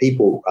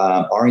people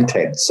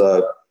orientated.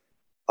 So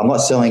I'm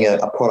not selling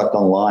a product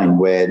online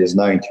where there's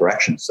no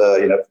interaction. So,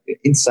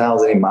 in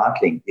sales and in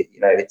marketing,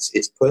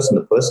 it's person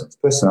to person, it's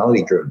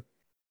personality driven.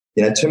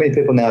 Too many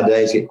people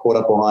nowadays get caught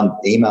up behind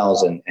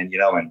emails and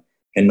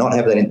not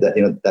have that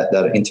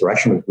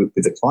interaction with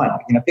the client.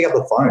 Pick up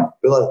the phone,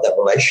 build up that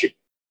relationship.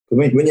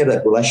 When you have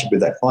that relationship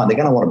with that client, they're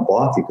going to want to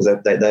buy from you because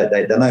they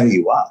know who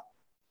you are.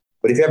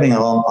 But if you're having an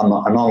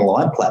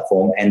online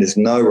platform and there's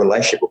no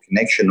relationship or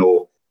connection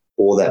or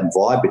that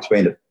vibe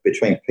between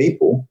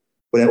people,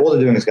 well, then all they're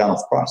doing is going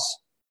off price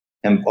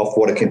and off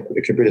what a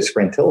computer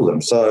screen tells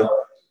them. So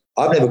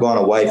I've never gone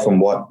away from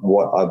what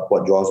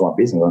drives my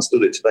business. I still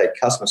do today.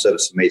 Customer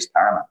service for me is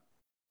paramount.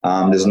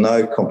 There's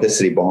no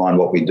complicity behind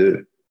what we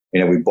do.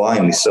 We buy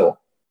and we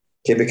sell.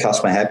 Keep a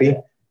customer happy,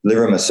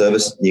 deliver them a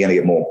service, you're going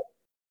to get more.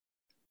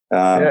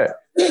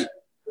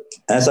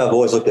 As I've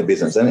always looked at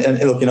business. And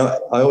look,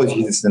 I always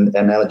use this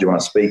analogy when I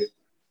speak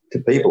to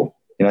people.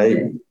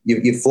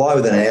 You fly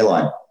with an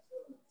airline.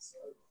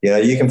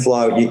 You can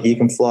fly with,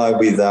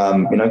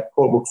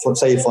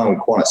 say you're flying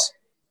with Qantas.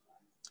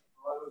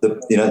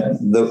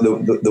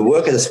 The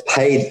worker that's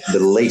paid the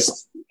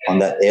least on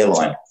that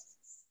airline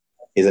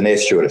is an air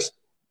stewardess.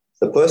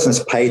 The person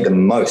that's paid the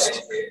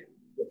most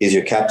is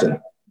your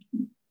captain.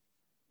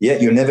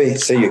 Yet you never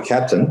see your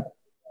captain,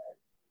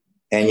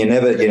 and you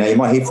never, you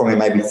might hear from him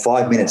maybe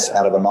 5 minutes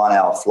out of a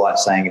 9-hour flight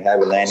saying, "Hey,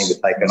 we're landing, we're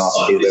taking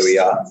off, here's where we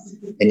are,"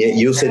 and yet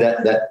you'll see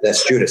that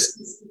stewardess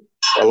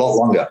a lot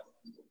longer.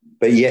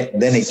 But yet,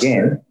 then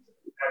again,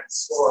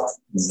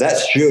 that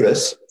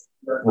stewardess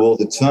will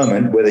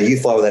determine whether you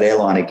fly with that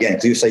airline again.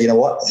 So you say, you know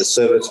what, the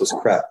service was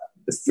crap,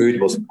 the food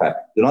was crap.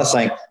 They're not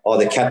saying, "Oh,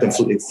 the captain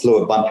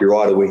flew a bumpy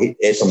ride, or we hit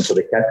air problems, so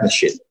the captain's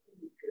shit."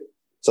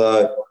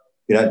 So,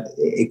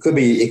 it could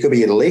be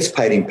the least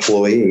paid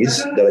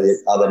employees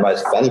that are the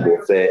most valuable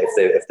if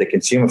they're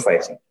consumer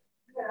facing.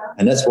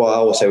 And that's why I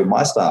always say with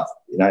my staff,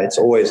 it's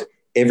always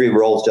every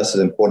role is just as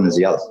important as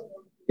the other.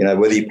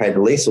 Whether you pay the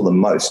least or the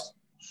most,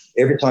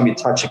 every time you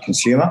touch a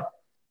consumer,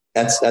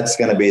 that's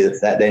going to be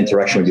that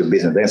interaction with your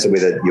business. That's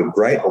whether you're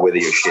great or whether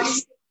you're shit.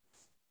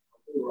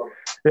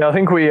 Yeah, I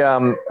think we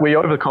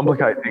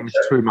overcomplicate things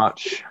too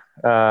much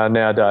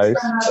nowadays.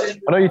 I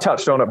know you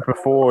touched on it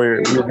before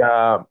with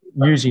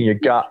using your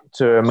gut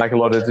to make a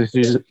lot of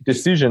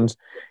decisions.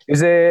 Is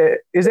there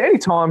any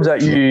times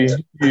that you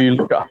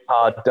look at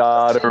hard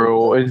data,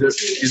 or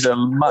is there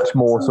much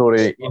more sort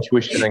of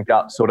intuition and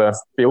gut sort of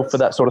feel for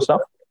that sort of stuff?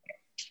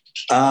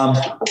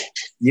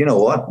 You know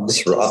what?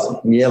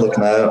 Yeah, look,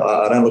 no,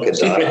 I don't look at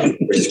data,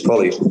 which is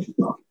probably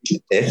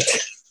it.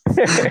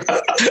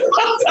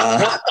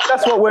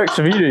 That's what works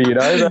for you,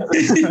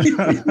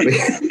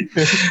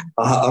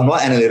 I'm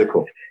not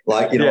analytical.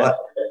 Like, what?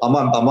 I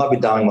might be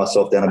dumbing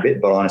myself down a bit,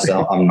 but honestly,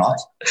 I'm not.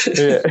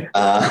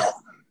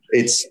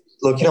 It's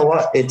look, you know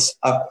what? I've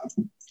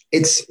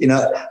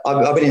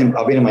been in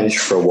my industry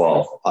for a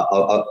while.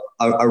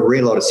 I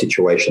read a lot of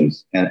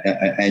situations, and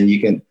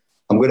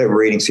I'm good at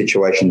reading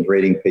situations,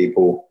 reading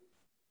people.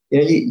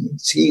 you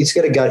just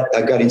get a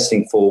gut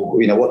instinct for,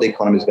 what the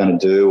economy is going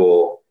to do,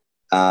 or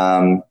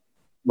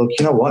look,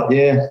 you know what?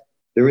 Yeah,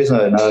 there is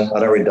no, I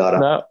don't read data.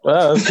 No,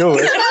 that's cool.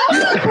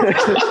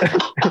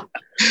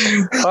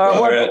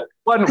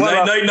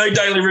 No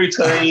daily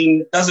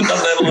routine. Doesn't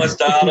analyse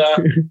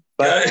data.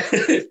 But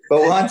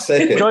 1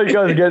 second.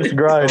 Goes against the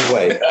grain.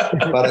 Wait,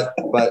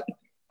 but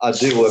I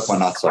do work my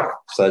nuts off.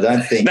 So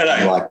don't think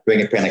I'm like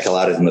bringing pina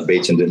coladas on the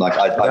beach and do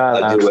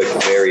I do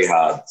work very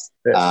hard.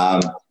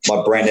 Yeah.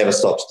 My brain never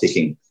stops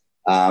ticking.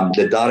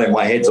 The data in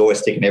my head's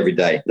always ticking every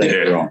day. Don't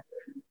get me wrong.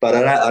 But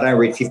I don't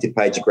read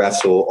 50-page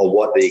graphs or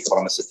what the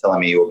economists are telling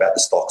me about the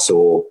stocks,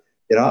 or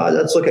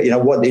let's look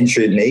at what the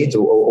industry needs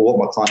or what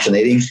my clients are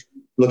needing.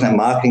 Looking at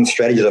marketing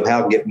strategies of how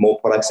I can get more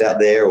products out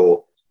there,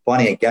 or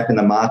finding a gap in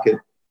the market.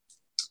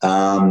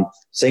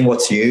 Seeing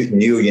what's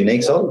new or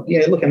unique. So,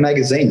 look at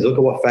magazines, look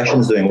at what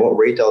fashion's doing, what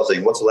retail's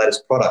doing, what's the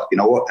latest product,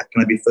 what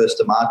can I be first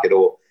to market,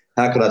 or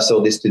how can I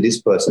sell this to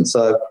this person?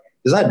 So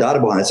there's no data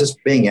behind it. It's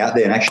just being out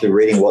there and actually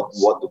reading what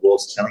the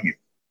world's telling you.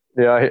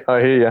 Yeah,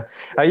 I hear you.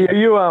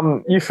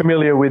 Are you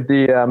familiar with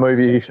the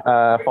movie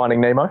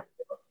Finding Nemo?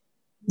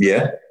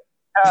 Yeah.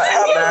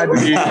 How mad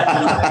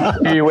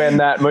were you when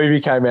that movie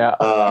came out?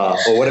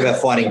 Or what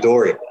about Finding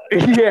Dory?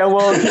 Yeah,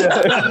 well,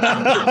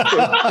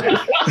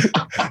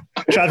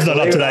 Trav's not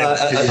up to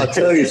date. I'll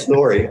tell you a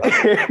story.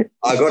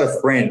 I got a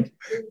friend,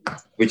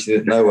 which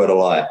is no word a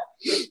lie.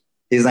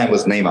 His name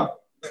was Nemo.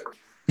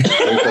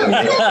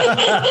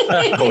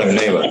 Call him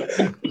Nemo.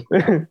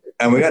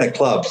 And we go to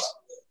clubs,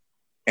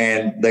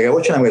 and they go,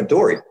 "What's your name?" We go,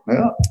 "Dory." I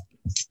go,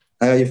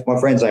 "Oh, my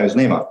friend's name is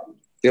Nemo."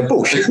 They go,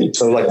 "Bullshit."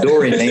 So like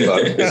Dory and Nemo.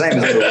 His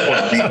name is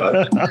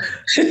Nemo.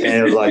 And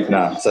it was like,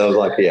 nah. So I was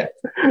like, yeah,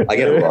 I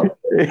get it wrong.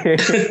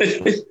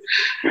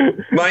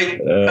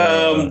 Mate,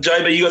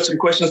 JB, you got some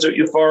questions that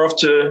you fire off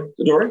to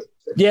Dory?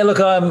 Yeah, look,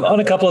 I'm on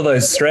a couple of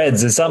those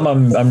threads. There's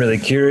something I'm really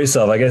curious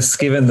of. I guess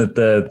given that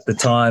the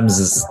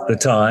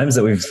times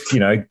that we've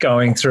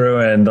going through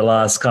in the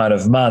last kind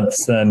of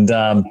months, and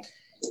kind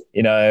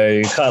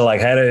of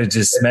like Hato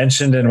just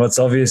mentioned, and what's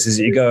obvious is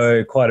you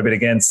go quite a bit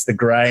against the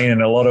grain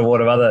and a lot of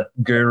what other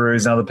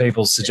gurus and other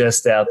people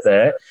suggest out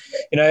there.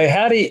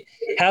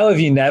 How have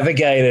you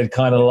navigated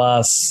kind of the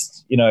last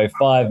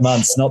 5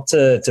 months not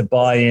to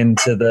buy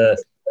into the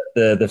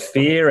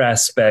fear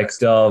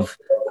aspect of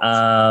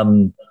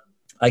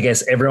I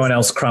guess everyone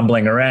else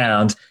crumbling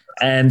around?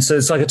 And so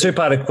it's like a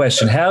two-part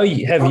question. How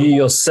have you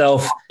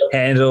yourself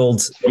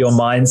handled your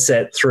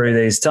mindset through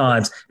these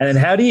times? And then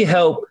how do you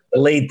help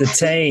lead the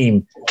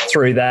team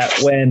through that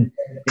when,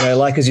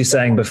 like as you're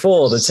saying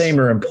before, the team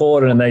are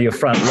important and they're your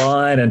front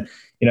line, and,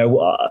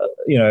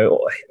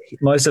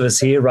 most of us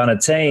here run a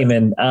team,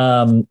 and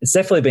it's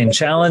definitely been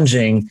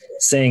challenging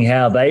seeing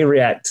how they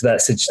react to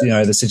that,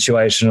 the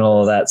situation and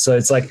all of that. So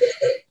it's like,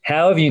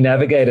 how have you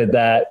navigated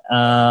that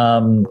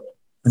and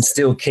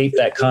still keep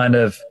that kind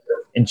of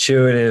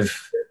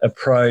intuitive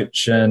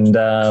approach? And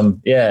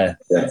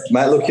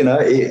mate, look,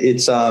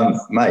 it's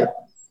mate,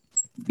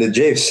 the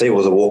GFC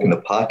was a walk in the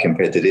park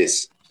compared to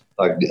this.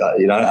 Like, I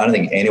don't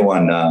think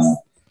anyone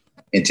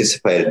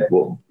anticipated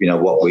what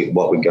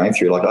we're going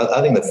through. Like,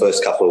 I think the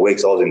first couple of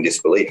weeks I was in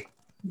disbelief.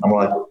 I'm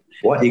like,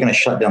 what? You're going to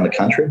shut down the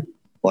country?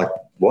 Like,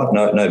 what?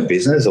 No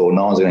business, or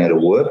no one's going to go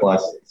to work? Like,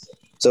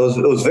 so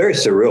it was very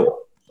surreal.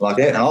 Like,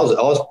 and I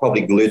was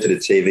probably glued to the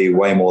TV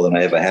way more than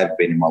I ever have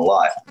been in my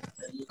life,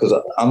 because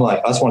I'm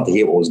like, I just wanted to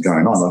hear what was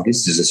going on. Like,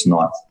 this is just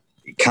not.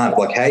 You can't.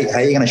 Like, how are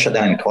you going to shut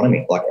down an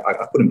economy? Like,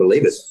 I couldn't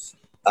believe it.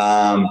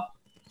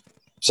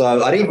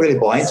 So I didn't really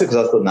buy into it,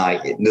 because I thought, no,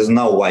 there's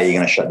no way you're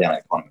going to shut down an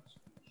economy.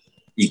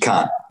 You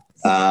can't,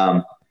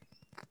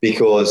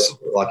 because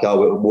like,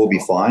 we'll be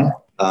fine.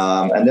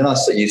 And then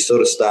you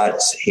sort of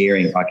start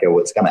hearing, okay, well,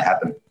 it's going to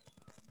happen.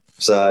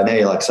 So now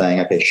you're like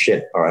saying, okay,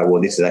 shit, all right,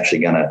 well, this is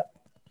actually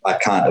I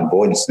can't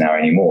avoid this now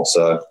anymore.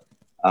 So,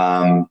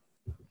 I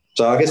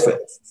guess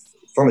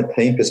from a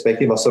team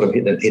perspective, I sort of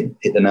hit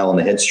the nail on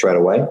the head straight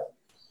away.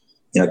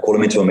 Called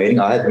them into a meeting.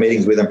 I had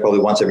meetings with them probably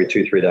once every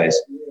 2-3 days.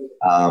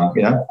 I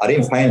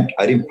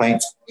didn't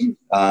paint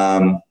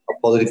a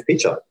positive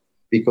picture,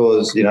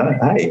 because,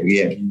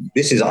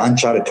 this is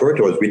uncharted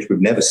territories which we've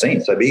never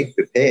seen. So be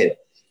prepared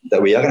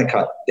that we are going to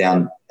cut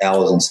down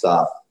hours and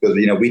staff, because,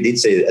 we did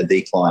see a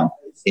decline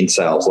in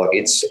sales. Like,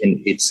 it's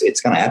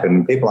going to happen.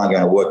 When people aren't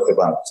going to work,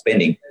 people aren't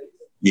spending,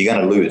 you're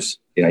going to lose.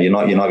 You're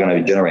not going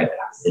to generate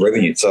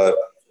revenue. So,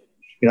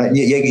 you got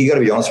to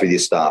be honest with your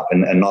staff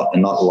and not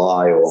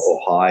lie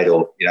or hide,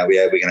 or,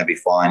 we're going to be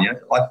fine.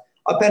 Like,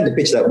 I painted the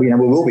picture that, we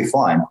will be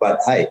fine,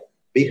 but hey,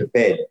 be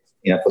prepared,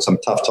 for some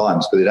tough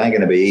times, because it ain't going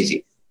to be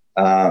easy.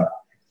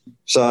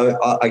 So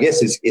I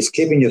guess it's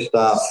keeping your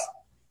staff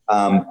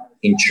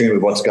in tune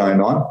with what's going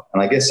on,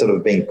 and I guess sort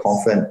of being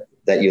confident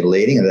that you're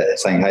leading and that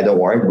saying, hey, don't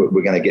worry,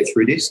 we're going to get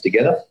through this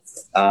together.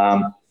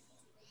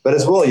 But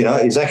as well,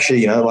 it's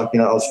actually, I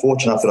was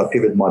fortunate enough that I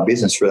pivoted my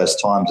business through those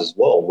times as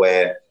well,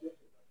 where,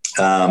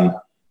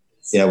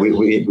 we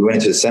went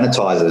into the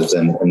sanitizers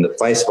and the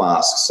face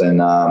masks and,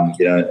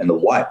 and the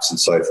wipes and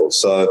so forth.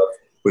 So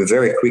we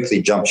very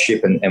quickly jumped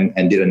ship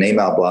and did an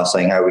email blast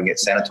saying how we can get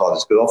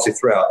sanitizers. Because obviously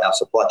through our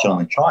supply channel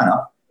in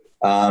China,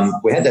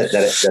 we had that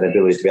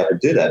ability to be able to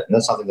do that. And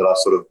that's something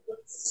that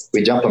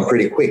we jumped on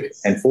pretty quick.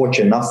 And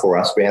fortunate enough for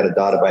us, we had a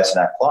database in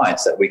our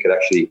clients that we could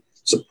actually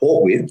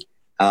support with.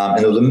 And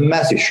there was a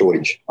massive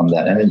shortage on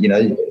that.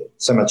 And,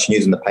 so much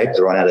news in the papers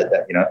right now that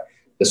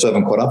they still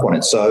haven't caught up on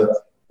it. So,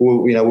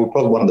 we're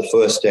probably one of the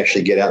first to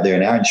actually get out there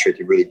in our industry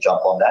to really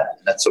jump on that.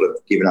 And that's sort of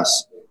given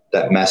us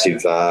that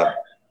massive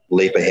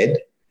leap ahead.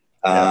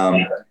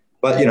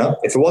 But,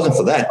 if it wasn't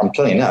for that, I'm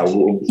telling you now,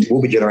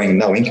 we'll be generating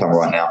no income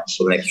right now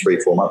for the next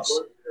 3-4 months.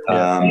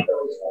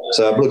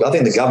 So, look, I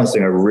think the government's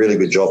doing a really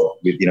good job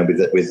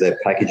with their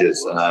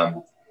packages.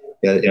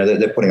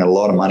 They're putting a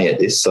lot of money at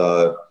this.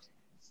 So,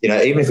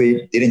 even if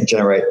we didn't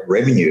generate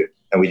revenue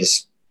and we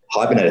just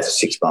hibernated for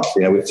 6 months,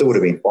 we still would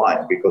have been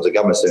fine because the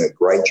government's doing a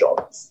great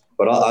job.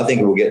 But I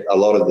think we'll get a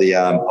lot of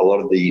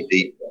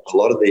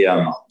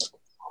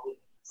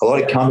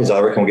companies, I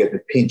reckon, will get the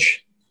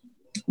pinch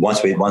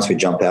once we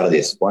jump out of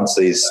this. Once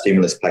these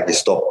stimulus packages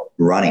stop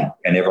running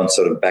and everyone's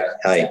sort of back,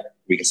 hey,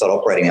 we can start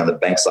operating now. The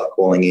banks start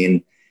calling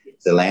in,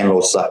 the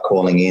landlords start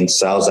calling in,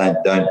 sales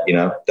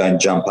don't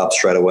jump up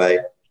straight away.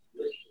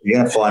 You're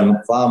going to find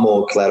far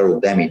more collateral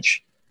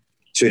damage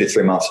 2 to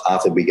 3 months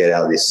after we get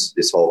out of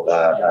this whole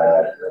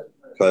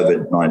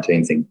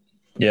COVID-19 thing.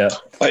 Yeah.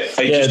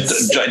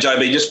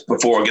 JB, just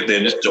before I get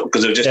there, just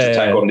because to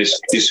take on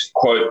this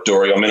quote,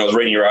 Dory. I mean, I was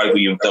reading your article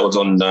that was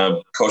on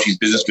Koshy's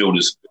Business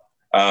Builders.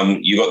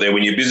 You got there,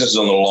 when your business is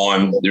on the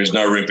line, there is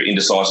no room for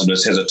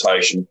indecisiveness,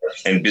 hesitation,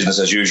 and business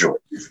as usual.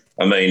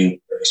 I mean,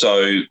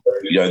 so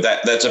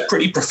that's a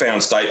pretty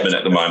profound statement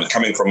at the moment,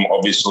 coming from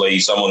obviously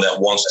someone that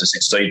wants to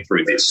succeed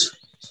through this.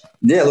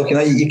 Yeah, look,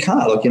 you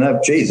can't. Look,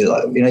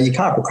 you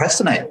can't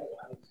procrastinate.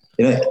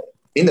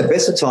 In the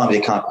best of times,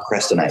 you can't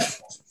procrastinate.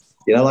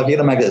 You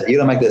don't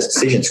make those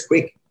decisions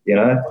quick.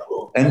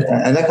 And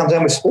that comes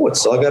down with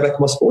sports. So I go back to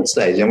my sports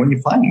days. When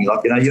you're playing, you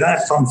don't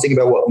have time to think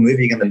about what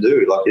movie you're going to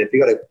do. Like, if you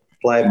got to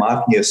play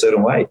marking you a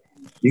certain way,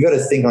 you got to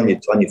think on your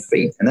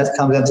feet, and that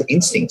comes down to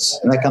instincts,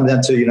 and that comes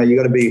down to you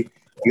got to be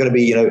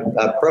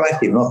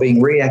proactive, not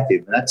being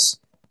reactive, and that's.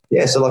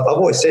 Yeah, so like I've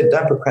always said,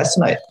 don't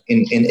procrastinate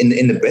in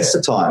the best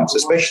of times,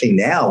 especially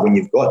now when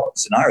you've got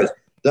scenarios.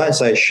 Don't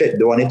say, shit,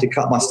 do I need to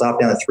cut my staff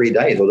down to 3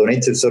 days, or do I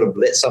need to sort of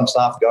let some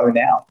staff go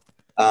now?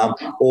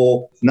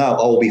 Or no,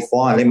 I'll be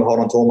fine. Let me hold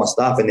on to all my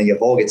stuff, and then your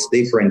hole gets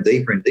deeper and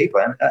deeper and deeper.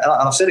 And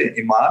I've said it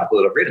in my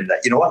article that I've written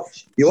that you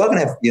are going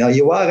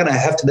to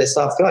have to let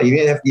staff go. You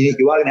are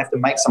going to have to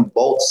make some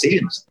bold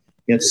decisions,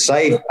 to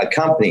save a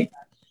company,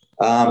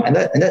 and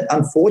that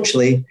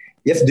unfortunately.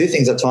 You have to do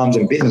things at times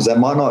in business that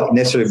might not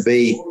necessarily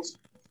be,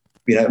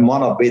 it might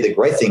not be the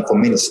great thing for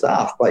many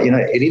staff, but,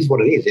 it is what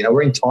it is.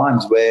 We're in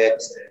times where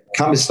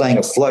companies staying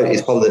afloat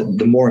is probably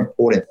the more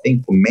important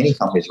thing for many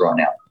companies right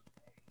now.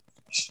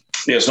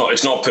 Yeah,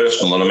 it's not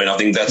personal. And I mean, I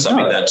think that's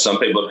something that some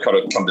people have kind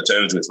of come to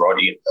terms with, right?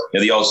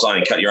 The old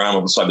saying, cut your arm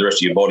off and save the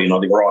rest of your body. And I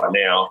think right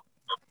now,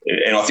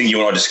 and I think you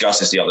and I discussed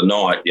this the other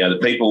night, the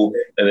people,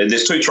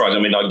 there's two tribes. I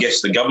mean, I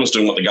guess the government's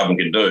doing what the government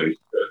can do,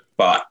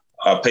 but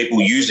are people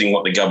using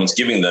what the government's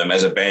giving them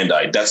as a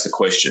Band-Aid? That's the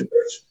question.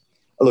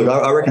 Look,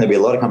 I reckon there'll be a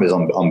lot of companies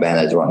on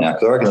Band-Aids right now,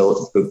 because I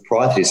reckon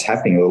prior to this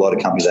happening, there were a lot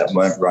of companies that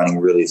weren't running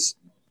really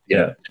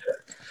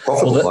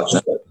profitable.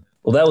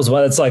 Well, that was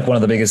that's like one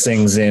of the biggest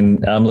things in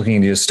looking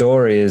into your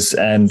story is,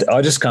 and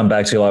I just come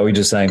back to, like we were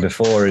just saying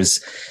before,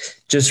 is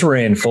just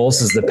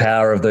reinforces the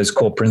power of those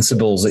core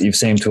principles that you've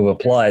seemed to have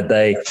applied.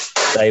 They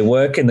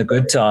work in the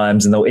good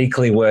times, and they'll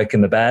equally work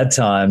in the bad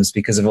times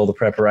because of all the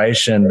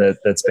preparation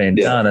that's been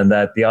done, and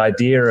that the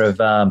idea of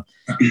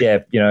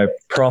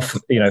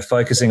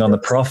focusing on the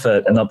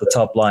profit and not the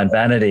top line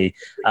vanity.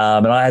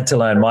 And I had to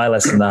learn my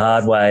lesson the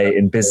hard way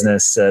in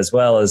business as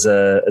well as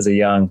a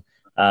young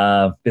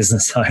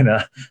business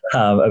owner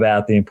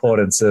about the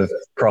importance of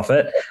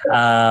profit.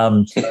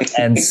 And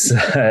so,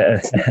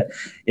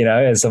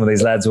 as some of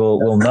these lads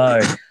will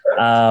know.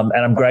 And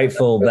I'm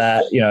grateful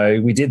that,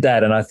 we did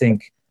that. And I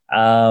think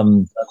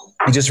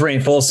it just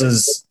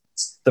reinforces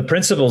the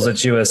principles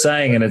that you were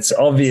saying. And it's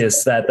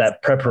obvious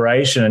that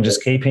preparation and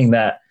just keeping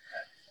that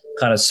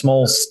kind of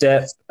small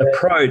step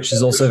approach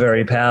is also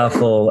very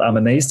powerful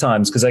in these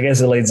times, because I guess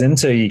it leads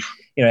into,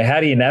 how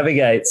do you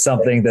navigate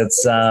something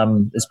that's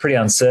is pretty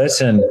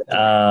uncertain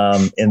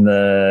in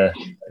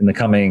the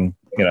coming,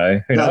 who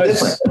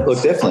knows?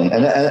 Definitely.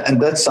 And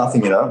that's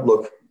something,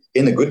 look,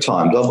 in the good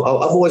times, I've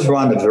always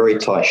run a very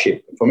tight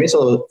ship. For me, it's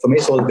always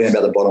been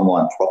about the bottom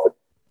line profit,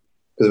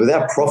 because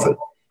without profit,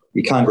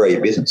 you can't grow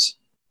your business.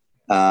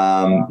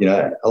 I've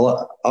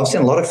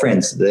seen a lot of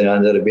friends that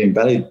have been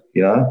valued,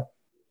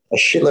 a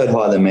shitload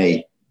higher than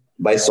me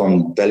based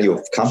on value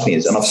of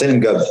companies. And I've seen them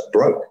go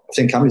broke. I've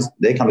seen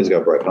their companies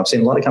go broke. And I've seen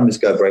a lot of companies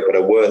go broke that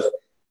are worth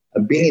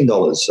 $1 billion,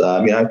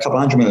 a couple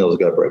 $100 million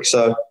go broke.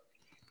 So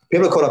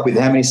people are caught up with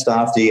how many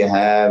staff do you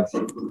have?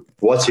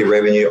 What's your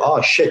revenue?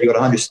 Oh, shit, you got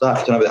 100 staff,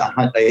 you turn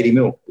over 80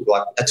 mil.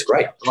 Like, that's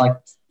great. Like,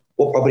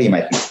 what property are you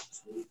making?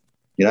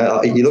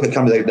 You look at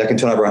companies that can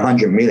turn over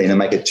 100 million and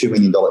make a $2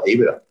 million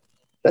EBITDA.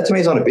 that to me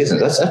is not a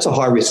business. That's a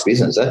high risk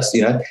business. That's,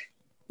 you know,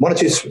 one or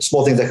two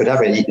small things that could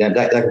happen, you know,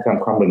 that could come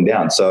crumbling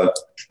down. So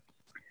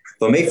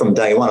for me, from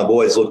day one, I've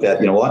always looked at,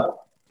 you know what,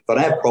 if I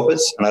don't have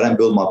profits and I don't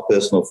build my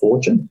personal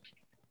fortune,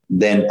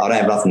 then I don't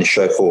have nothing to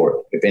show for it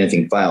if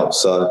anything fails.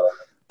 So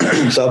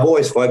I've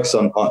always focused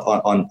on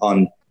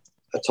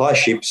a tight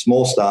ship,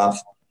 small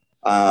staff,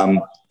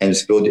 and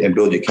just build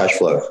your cash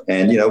flow.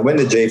 And, you know, when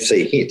the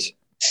GFC hit,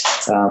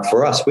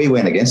 for us, we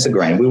went against the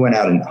grain. We went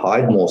out and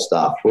hired more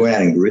staff. We went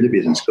out and grew the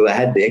business because I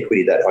had the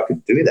equity that I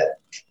could do that.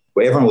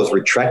 Where everyone was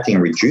retracting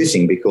and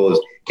reducing because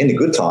in the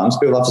good times,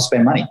 people love to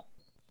spend money.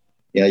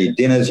 You know, your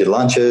dinners, your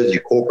lunches,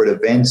 your corporate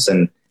events,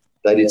 and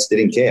they just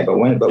didn't care. But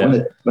when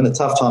the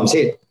tough times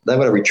hit, they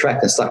got to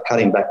retract and start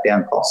cutting back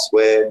down costs.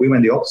 Where we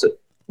went the opposite.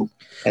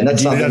 And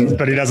that's something.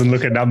 But he doesn't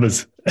look at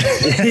numbers. No,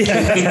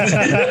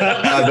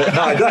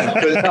 I don't.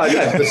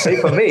 But see,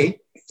 for me,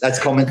 that's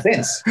common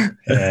sense.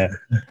 Yeah.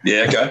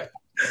 Okay.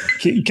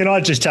 Can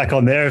I just tack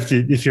on there if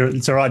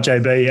it's all right,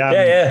 JB?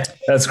 Yeah,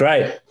 that's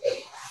great.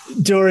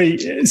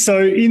 Dory,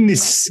 so in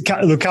this,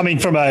 look, coming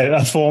from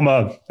a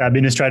former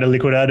administrator,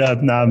 liquidator,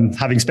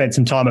 having spent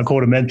some time at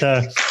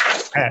Quartermenta,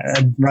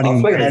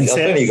 running I've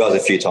spoken to you guys a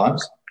few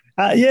times.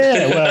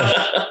 Yeah, well,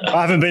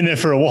 I haven't been there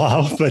for a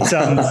while, but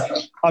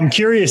I'm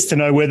curious to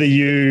know whether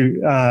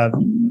you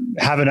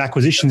have an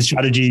acquisition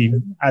strategy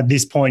at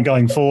this point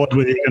going forward,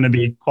 whether you're going to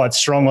be quite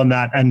strong on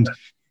that, and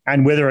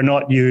whether or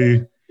not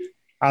you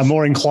are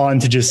more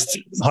inclined to just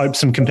hope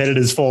some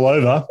competitors fall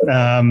over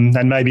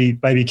and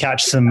maybe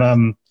catch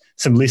some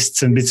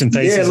lists and bits and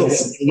pieces.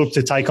 Yeah, look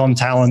to take on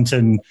talent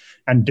and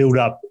build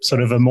up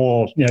sort of a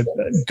more, you know,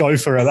 go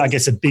for a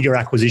bigger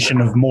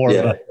acquisition of more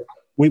of a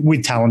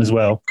with talent as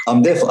well.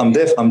 I'm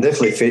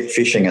definitely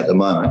fishing at the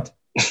moment.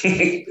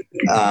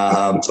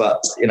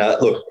 But, you know,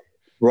 look,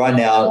 right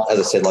now, as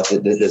I said, like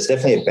there's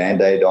definitely a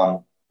Band-Aid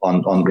on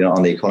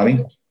the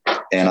economy.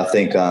 And I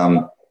think,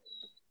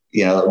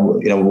 you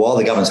know, while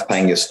the government's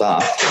paying your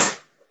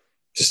staff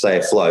to stay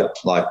afloat,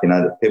 like, you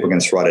know, people can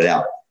just write it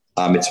out.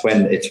 It's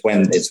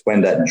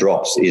when that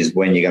drops is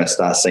when you're going to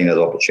start seeing those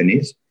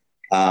opportunities.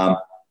 I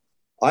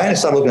only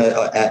started looking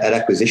at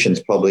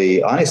acquisitions I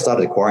only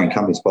started acquiring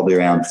companies probably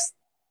around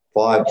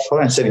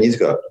 7 years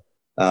ago.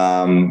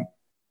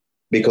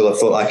 Because I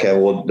thought, okay,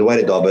 well, the way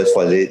to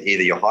diversify is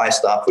either you hire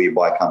staff or you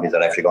buy companies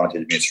that actually go into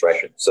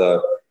administration.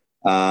 So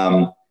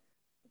the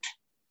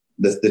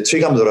two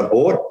companies that I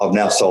bought, I've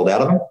now sold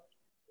out of them.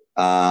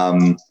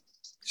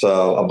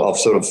 So I've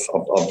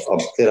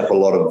cleared up a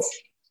lot of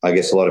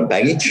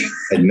baggage,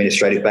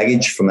 administrative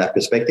baggage from that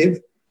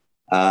perspective.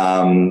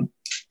 And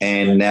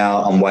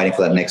now I'm waiting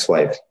for that next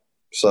wave.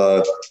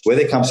 So whether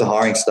it comes to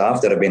hiring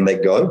staff that have been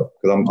let go,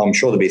 because I'm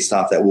sure there'll be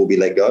staff that will be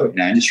let go in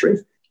our industry,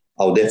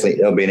 it'll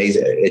be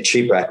a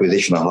cheaper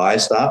acquisition to hire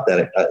staff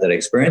that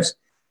experience.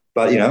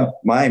 But, you know,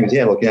 my aim is,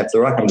 look, if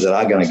the right companies that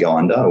are going to go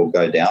under or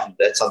go down,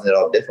 that's something that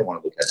I definitely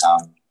want to look at.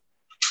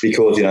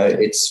 Because, you know,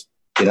 it's,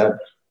 you know,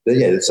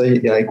 so,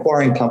 you know,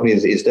 acquiring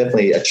companies is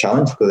definitely a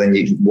challenge because then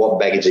what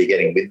baggage are you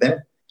getting with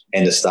them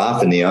and the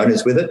staff and the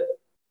owners with it?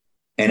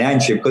 And our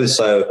industry, because it's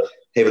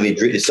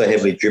so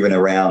heavily driven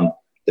around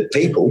the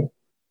people,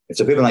 if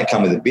the people don't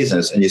come with the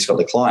business and you've got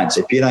the clients,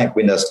 if you don't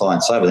win those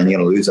clients over, then you're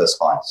going to lose those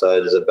clients.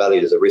 So there's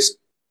a risk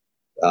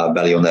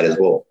value on that as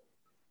well.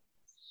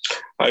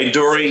 Hey,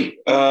 Dory,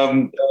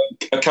 a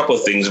couple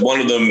of things. One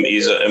of them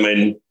is,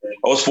 I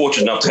was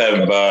fortunate enough to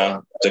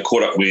have to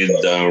caught up with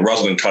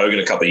Rosalind Cogan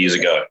a couple of years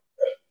ago.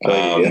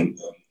 And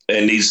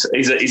he's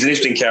an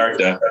interesting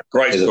character.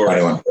 Great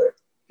story.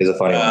 He's a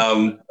funny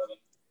one.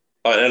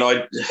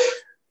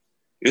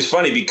 It was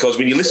funny because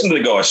when you listen to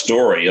the guy's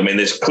story,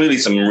 there's clearly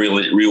some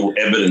real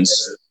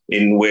evidence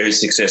in where his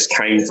success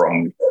came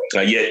from.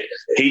 Yet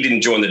he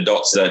didn't join the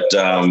dots that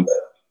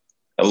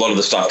a lot of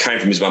the stuff came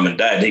from his mum and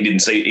dad. He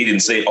didn't see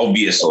it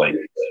obviously.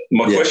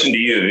 My question to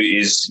you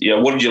is,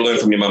 what did you learn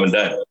from your mum and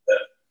dad?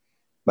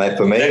 Mate,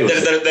 for me,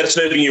 that's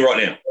serving you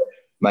right now.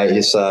 Mate,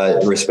 just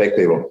respect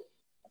people.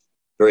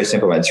 Very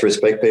simple, mate. Just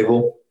respect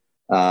people.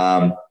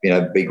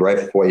 Be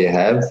grateful for what you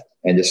have,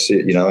 and just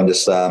mate,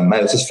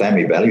 it's just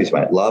family values,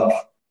 mate. Love.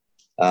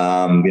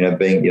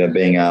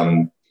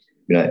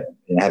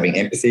 Having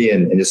empathy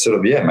and just sort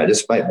of, mate,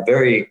 just mate,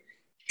 very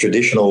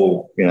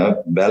traditional,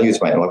 values,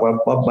 mate. Like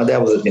my dad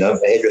was, a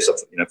hairdresser,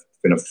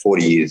 for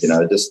 40 years,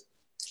 just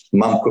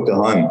mum cooked at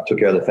home, took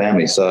care of the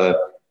family. So,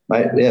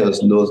 mate, there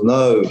was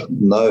no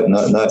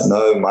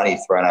money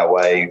thrown our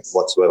way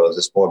whatsoever. It was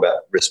just more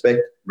about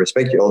respect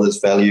your elders,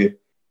 value,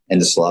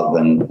 and just love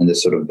and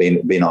just sort of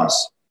be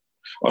nice.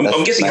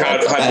 I'm guessing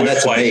hard work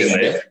played in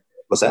there.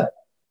 What's that?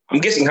 I'm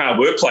guessing hard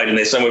work played in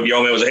there. Somewhere your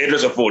old man was a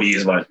hairdresser for 40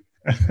 years, mate.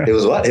 It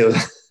was what? It was.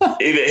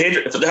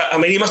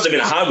 He must have been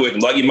a hard worker,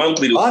 like your mum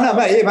clearly. Oh no,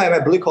 mate. Yeah,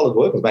 mate. Blue collar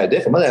workers, mate.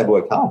 Definitely, my dad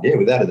worked hard. Yeah,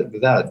 without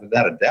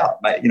a doubt,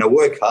 mate.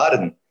 Work hard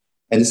and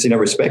just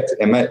respect.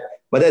 And mate,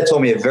 my dad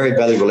taught me a very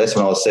valuable lesson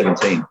when I was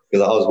 17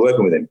 because I was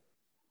working with him,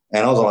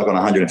 and I was on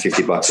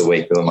 $150 a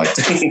week. I'm like,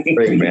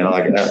 freaking man, I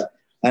like that.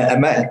 And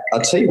mate,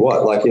 I'll tell you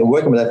what, like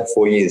working with that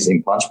for 4 years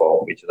in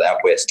Punchbowl, which is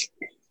out west,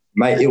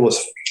 mate, it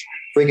was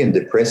freaking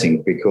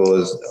depressing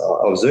because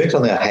I was doing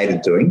something I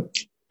hated doing.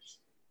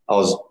 I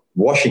was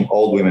washing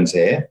old women's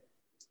hair,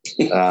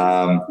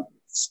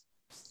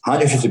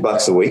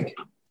 $150 a week.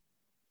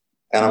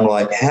 And I'm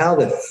like, how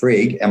the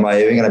frig am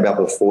I even going to be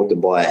able to afford to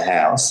buy a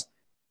house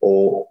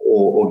or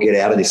get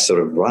out of this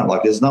sort of run?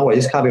 Like, there's no way.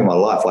 This can't be my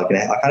life. Like,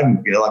 I can't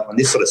even, like on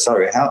this sort of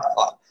salary, how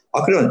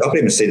I couldn't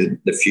even see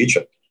the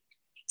future.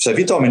 So if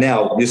you told me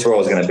now this is where I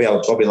was going to be, I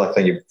would probably like,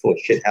 you're full of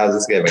shit. How's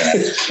this going to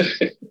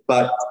happen?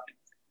 But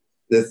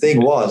the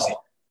thing was,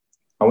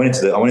 I went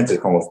into the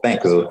Commonwealth Bank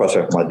because I was across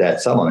from my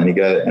dad's salon,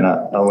 and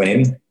I went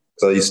in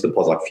because I used to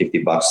deposit like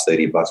 $50,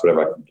 $30,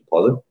 whatever I could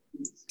deposit.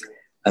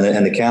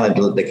 And the counter,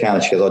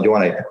 she goes, "Oh, do you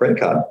want a credit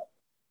card?"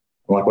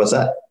 I'm like, "What's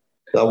that?"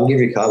 So, "We'll give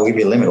you a card. We'll give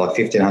you a limit, like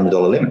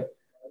 $1,500 limit."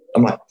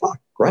 I'm like, "Fuck,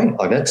 great!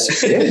 Like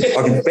that's I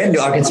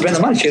can spend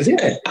the money." She goes,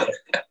 "Yeah."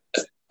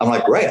 I'm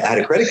like, "Great!" I had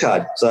a credit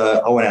card, so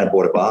I went out and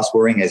bought a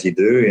basketball ring, as you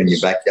do in your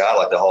backyard,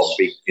 like the whole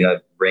big,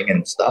 ring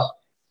and stuff.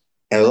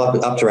 And it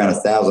was up to around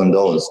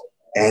 $1,000.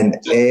 And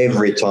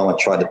every time I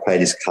tried to pay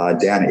this card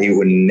down, it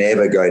would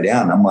never go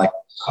down. I'm like,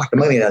 "Fuck, I'm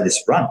going to get out of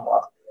this run,"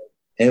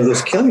 and it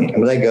was killing me.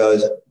 And they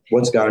goes,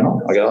 "What's going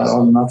on?" I go,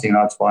 "Oh, nothing.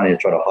 No, it's fine." I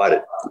try to hide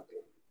it.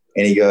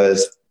 And he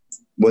goes,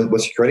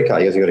 "What's your credit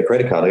card?" He goes, "You got a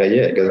credit card?" I go,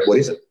 "Yeah." He goes, "What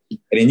is it?"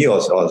 And he knew I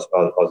was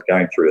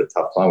going through a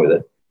tough time with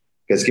it.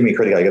 He goes, "Give me a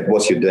credit card." He goes,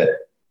 "What's your debt?"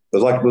 It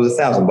was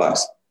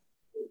 $1,000.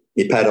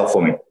 He paid off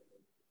for me. He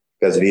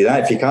goes,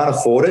 if you can't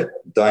afford it,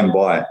 don't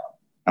buy it.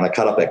 And I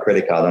cut up that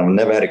credit card. And I've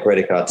never had a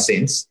credit card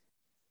since,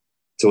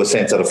 to a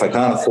sense that if I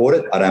can't afford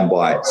it, I don't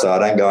buy it. So I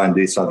don't go and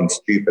do something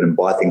stupid and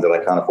buy things that I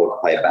can't afford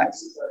to pay back.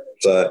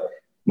 So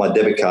my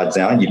debit card's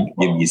now,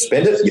 you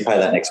spend it, you pay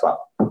that next month.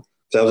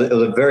 So it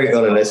was a very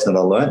early lesson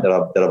that I learned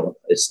that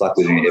it's stuck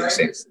with me ever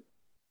since.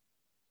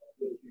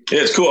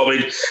 Yeah, it's cool. I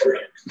mean,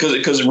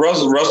 because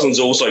Roslyn's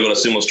also got a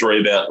similar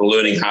story about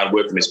learning hard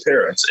work from his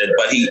parents.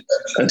 But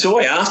until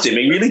I asked him,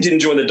 he really didn't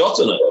join the dots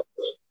on it.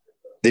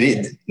 Did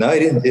he? No, he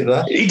didn't.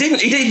 He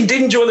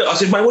didn't join the. I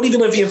said, "Mate, what are you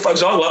going to do for your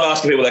folks?" I love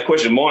asking people that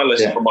question. My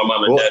lesson from my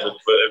mum and dad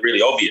were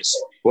really obvious.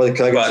 What did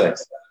Kogan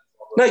say?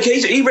 No,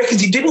 he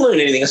reckons he didn't learn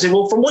anything. I said,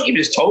 "Well, from what you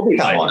just told me,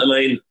 mate, I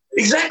mean,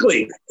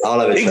 exactly."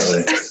 I'll have it.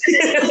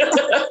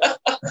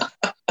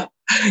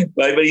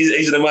 Mate, but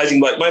he's an amazing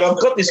bloke. Mate, I've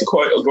got this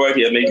quote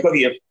here. I mean, you've got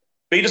here: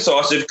 "Be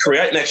decisive,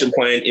 create an action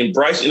plan,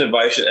 embrace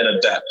innovation, and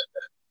adapt.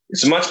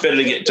 It's much better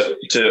to get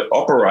to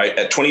operate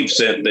at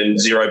 20% than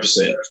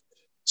 0%.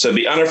 So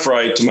be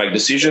unafraid to make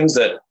decisions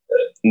that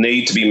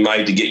need to be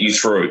made to get you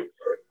through."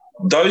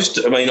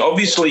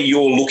 Obviously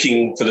you're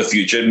looking for the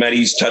future.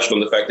 Maddie's touched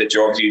on the fact that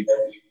you're obviously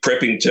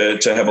prepping to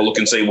have a look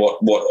and see what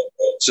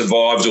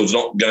survives or is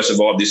not going to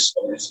survive this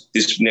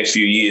next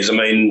few years. I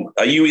mean,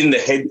 are you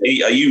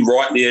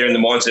right there in the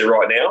mindset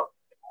right now,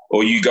 or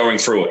are you going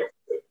through it?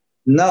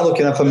 No, look,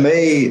 for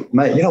me,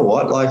 mate, you know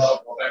what? Like,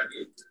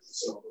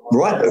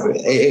 right,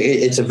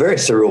 it's a very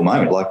surreal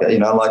moment. Like, I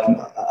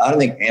don't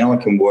think anyone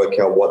can work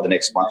out what the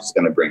next month is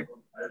going to bring.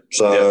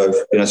 So,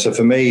 so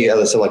for me, as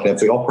I said, like,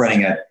 if we're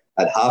operating at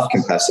half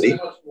capacity,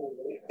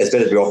 it's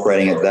better to be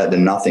operating at that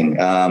than nothing.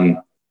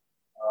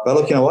 But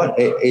look, you know what?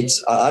 I don't think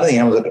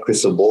anyone's got the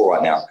crystal ball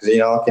right now because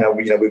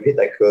we've hit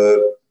that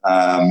curve.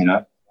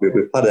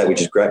 We've played that,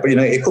 which is great. But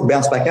it could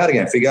bounce back out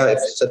again. If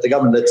the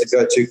government lets it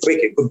go too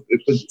quick, it could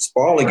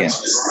spiral again.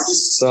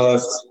 So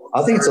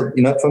I think for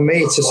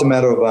me, it's just a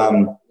matter of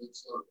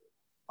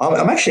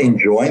I'm actually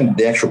enjoying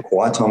the actual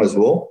quiet time as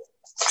well.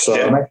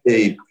 So I'm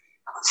actually.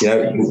 We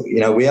are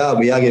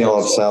getting a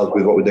lot of sales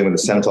with what we're doing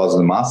with the sanitizers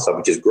and masks stuff,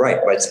 which is great,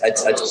 but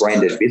it's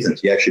branded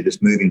business. You're actually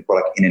just moving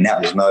product in and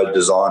out. There's no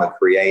design or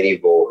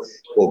creative or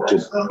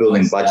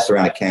building budgets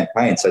around a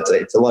campaign. So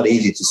it's a lot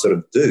easier to sort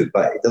of do,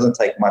 but it doesn't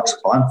take much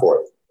time for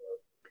it.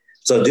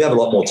 So I do have a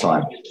lot more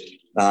time.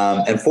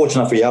 And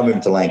fortunately, we are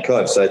moving to Lane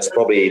Cove. So it's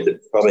probably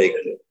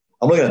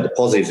I'm looking at the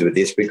positives with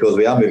this because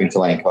we are moving to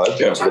Lane Cove,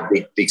 which is a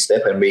big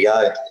step, and we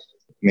are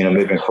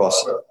moving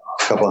across a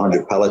couple of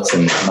hundred pallets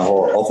and the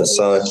whole office.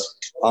 So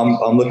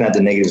I'm looking at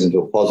the negatives into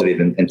a positive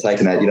and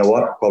taking that,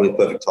 probably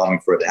perfect timing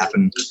for it to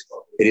happen.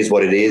 It is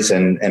what it is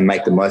and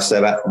make the most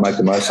out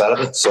of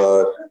it.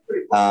 So,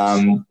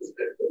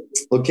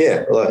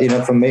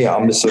 for me,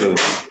 I'm just sort of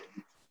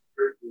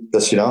all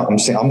you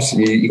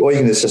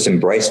can do is just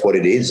embrace what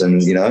it is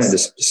and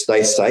just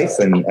stay safe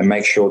and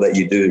make sure that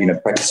you do,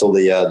 practice all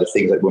the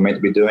things that we're meant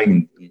to be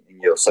doing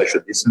in your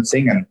social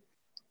distancing and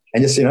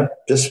just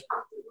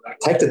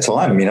take the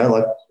time,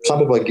 like some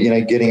people are,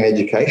 getting an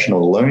education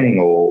or learning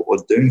or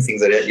doing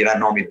things that you don't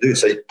normally do.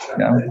 So,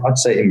 I'd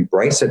say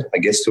embrace it, I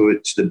guess, to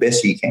the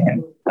best you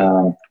can,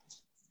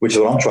 which is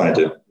what I'm trying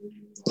to do.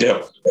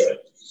 Yeah.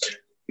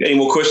 Any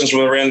more questions from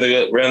around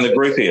the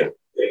group here?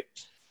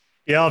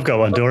 Yeah, I've got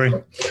one, Dory.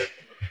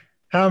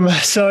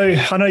 So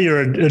I know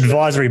you're an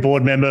advisory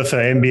board member for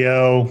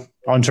NBL,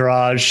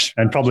 Entourage,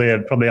 and probably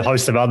a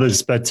host of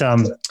others, but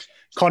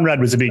Conrad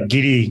was a bit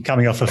giddy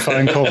coming off a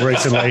phone call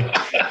recently.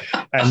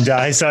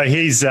 And so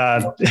he's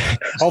of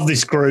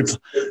this group.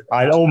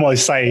 I'd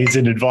almost say he's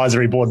an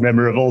advisory board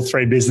member of all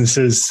three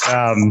businesses,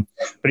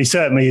 but he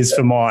certainly is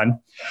for mine.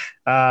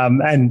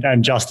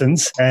 and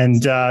Justin's.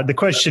 And the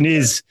question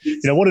is,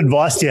 what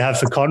advice do you have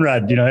for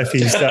Conrad? If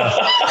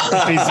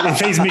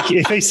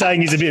he's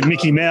saying he's a bit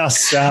Mickey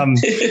Mouse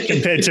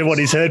compared to what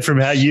he's heard from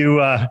how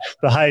you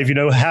behave,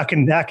 how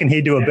can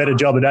he do a better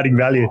job at adding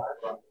value?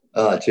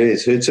 Oh,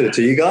 geez. Who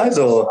to you guys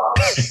or?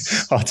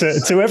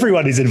 To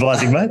everyone he's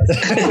advising, mate.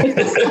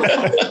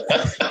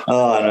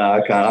 Oh, no,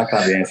 I can't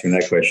be answering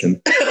that question.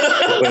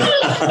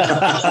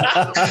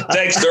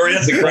 Thanks, Dory.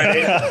 That's a great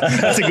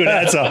answer. That's a good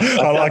answer.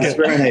 I like it.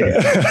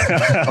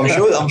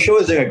 I'm sure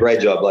he's doing a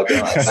great job. Look,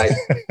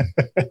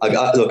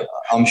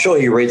 I'm sure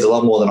he reads a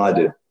lot more than I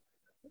do.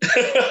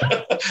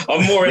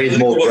 I'm more reads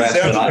more graphs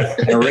than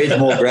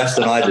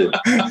I do.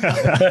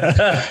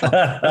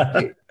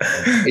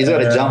 He's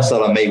got a jump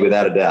start on me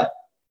without a doubt.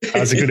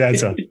 That's a good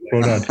answer.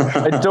 Well done.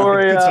 Hey,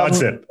 Dory,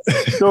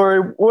 Dory,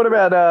 what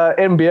about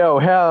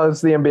NBL? How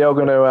is the NBL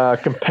going to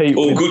compete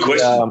with good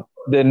question.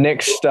 The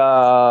next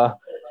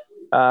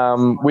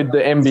with the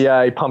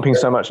NBA pumping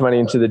so much money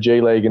into the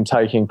G League and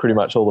taking pretty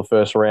much all the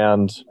first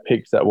round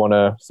picks that want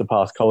to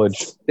surpass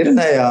college? Didn't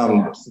they?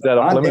 Is that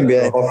off limits?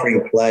 NBA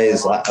offering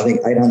players, I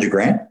think,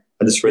 $800,000.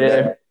 I just read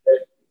that.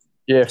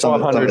 Yeah,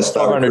 500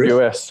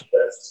 US.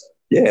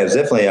 Yeah, it's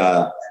definitely.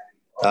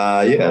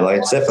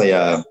 It's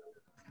definitely.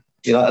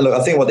 Look,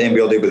 I think what the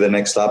NBL did with the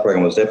Next Star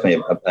program was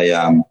definitely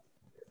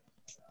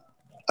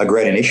a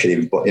great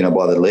initiative, by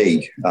the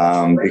league,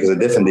 because it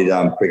definitely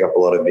did pick up a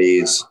lot of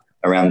ears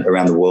around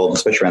the world,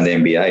 especially around the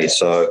NBA.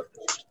 So,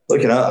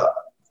 look,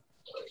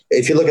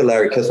 if you look at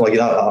Larry Kessler,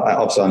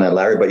 obviously I know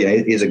Larry, but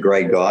he's a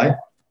great guy.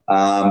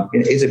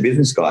 He's a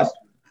business guy,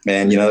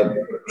 and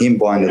him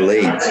buying the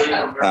league,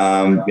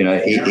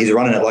 he's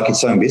running it like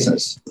his own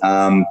business.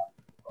 And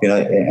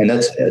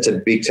it's a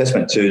big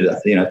testament to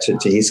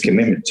his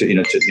commitment to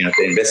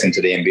invest into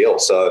the NBL.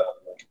 So,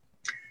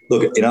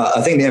 look,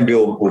 I think the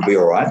NBL will be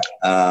all right.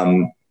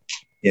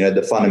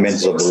 The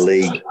fundamentals of the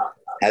league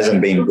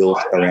hasn't been built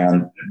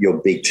around your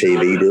big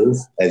TV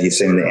deals, as you've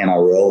seen the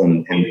NRL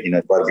and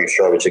Rugby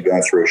Australia, which are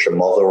going through a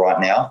schmozzle right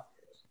now.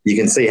 You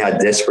can see how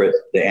desperate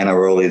the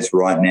NRL is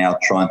right now,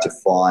 trying to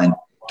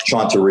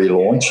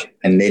relaunch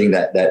and needing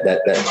that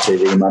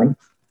TV money.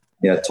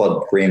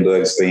 Todd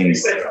Greenberg's been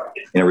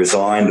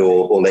resigned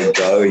or let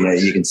go.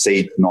 You can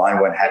see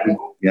Nine weren't happy.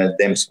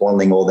 Them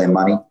squandering all their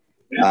money.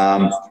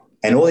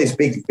 And all these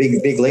big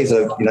leagues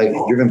are,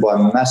 driven by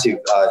massive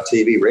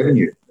TV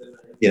revenue,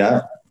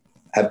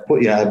 have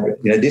put,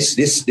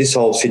 this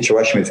whole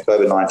situation with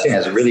COVID-19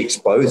 has really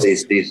exposed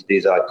these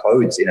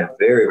codes in a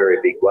very, very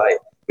big way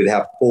with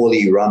how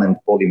poorly run and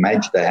poorly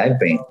managed they have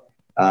been.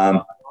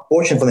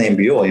 Fortunately for the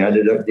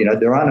NBL,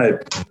 there are no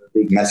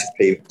big, massive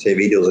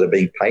TV deals that are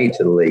being paid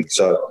to the league.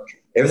 So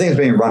everything's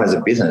being run as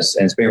a business,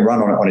 and it's being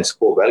run on its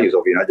core values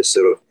of, just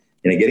sort of,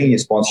 getting your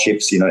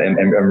sponsorships,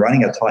 and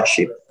running a tight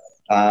ship.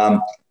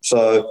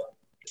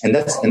 And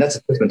that's a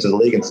testament to the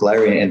league and to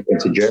Larry and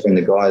to Jeremy and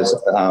the guys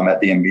at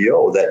the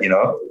NBL that,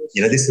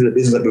 this is a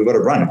business that we've got to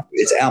run.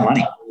 It's our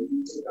money.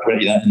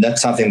 And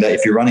that's something that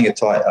if you're running a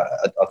tight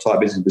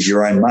business with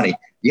your own money,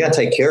 you got to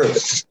take care of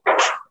it.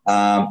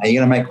 And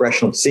you're going to make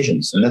rational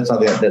decisions. And that's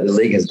something that the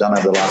league has done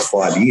over the last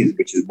 5 years,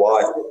 which is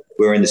why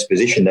we're in this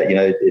position that,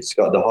 it's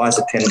got the highest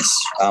attendance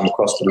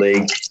across the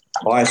league,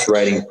 highest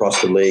rating across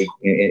the league.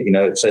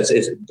 So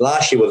it's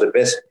last year was the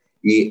best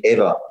year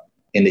ever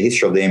in the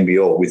history of the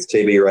NBL with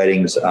TV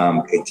ratings,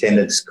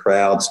 attendance,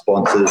 crowd,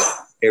 sponsors,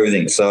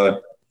 everything. So,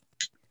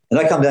 and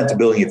that comes down to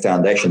building your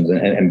foundations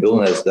and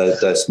building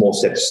those small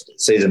steps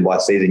season by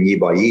season, year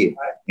by year,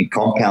 and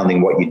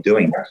compounding what you're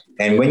doing.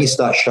 And when you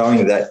start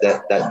showing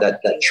that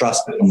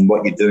trust in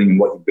what you're doing and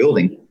what you're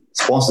building,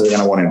 sponsors are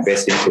going to want to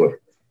invest into it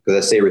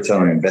because they see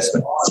return on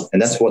investment. And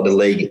that's what the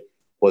league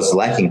was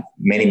lacking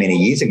many, many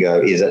years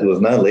ago, is that there was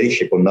no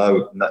leadership or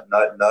no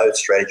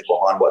strategy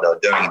behind what they were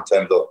doing in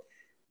terms of,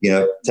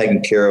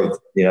 taking care of,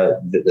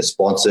 the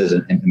sponsors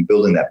and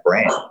building that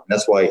brand. And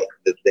that's why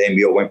the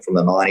NBL went from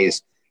the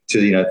 90s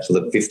to, for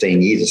the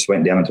 15 years, just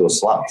went down into a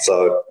slump.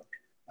 So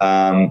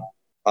I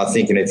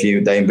think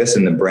they invested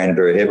in the brand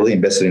very heavily,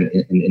 invested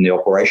in the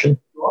operation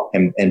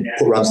and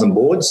put runs on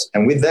boards.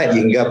 And with that,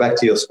 you can go back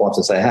to your sponsor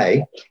and say,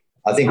 hey,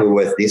 I think we're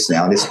worth this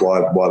now. And this is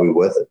why we're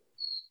worth it.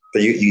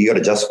 But you got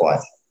to justify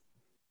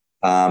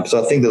it.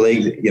 So I think the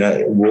league,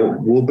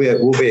 will be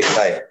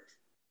okay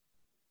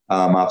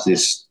after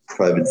this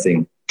COVID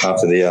thing,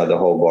 after the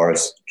whole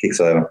virus kicks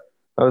over.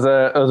 It was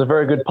a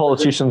very good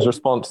politician's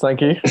response.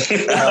 Thank you.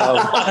 Far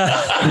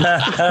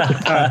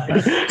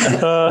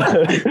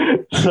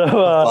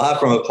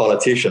from a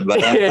politician,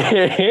 but I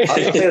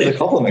take it as a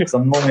compliment because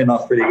I'm normally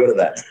not pretty good at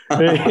that.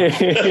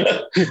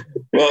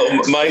 Well,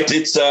 mate,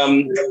 it's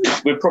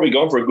we've probably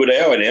gone for a good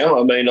hour now.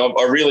 I mean,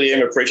 I really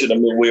am appreciative.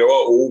 We are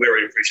all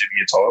very appreciative of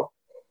your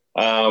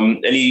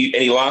time.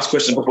 Any last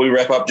questions before we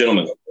wrap up,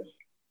 gentlemen?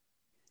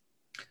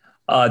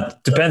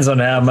 Depends on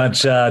how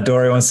much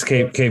Dory wants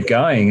to keep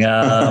going.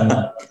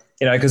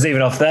 Because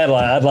even off that,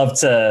 I'd love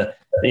to,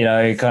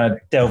 kind of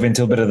delve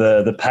into a bit of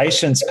the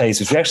patience piece,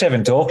 which we actually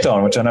haven't talked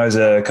on, which I know is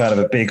a kind of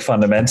a big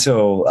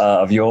fundamental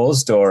of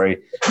yours,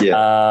 Dory.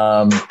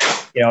 Yeah.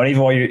 and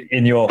even while you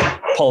in your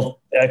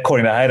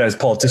according to Haydo's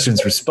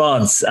politician's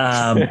response,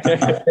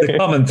 the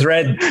common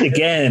thread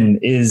again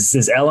is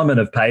this element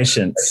of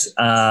patience.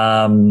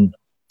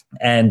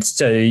 And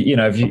so,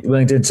 if you're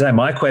willing to say,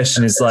 my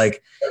question is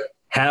like,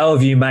 how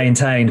have you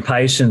maintained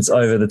patience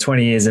over the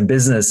 20 years in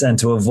business and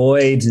to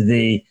avoid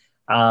the,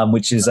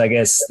 which is, I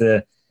guess,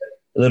 a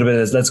little bit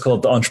of, let's call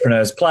it the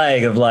entrepreneur's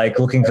plague of like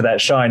looking for that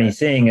shiny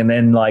thing and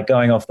then like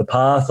going off the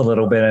path a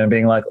little bit and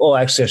being like, oh,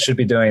 actually I should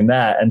be doing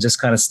that, and just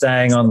kind of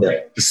staying on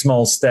the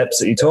small steps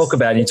that you talk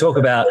about. You talk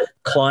about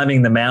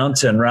climbing the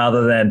mountain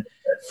rather than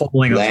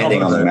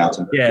landing on the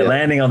mountain. Yeah,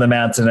 landing on the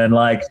mountain. And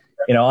like,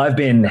 I've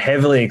been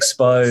heavily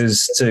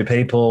exposed to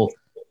people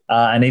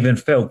and even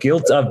felt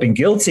guilt. I've been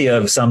guilty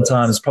of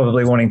sometimes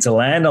probably wanting to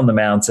land on the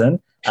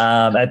mountain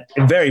at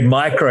very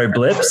micro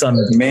blips.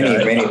 Many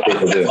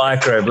people do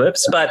micro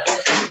blips, but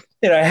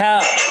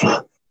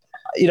how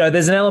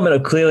there's an element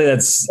of clearly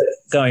that's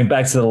going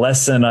back to the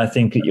lesson I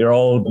think that your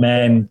old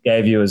man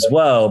gave you as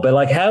well. But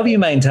like, how have you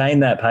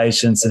maintained that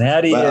patience, and how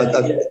do you?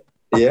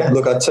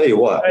 Look, I tell you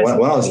what. When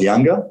I was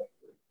younger,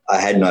 I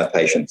had no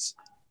patience,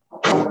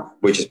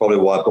 which is probably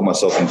why I put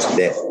myself into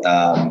debt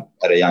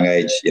at a young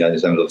age, in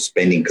terms of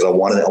spending, because I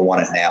want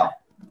it now.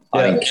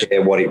 I don't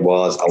care what it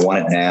was. I want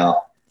it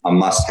now. I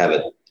must have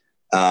it.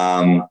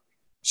 And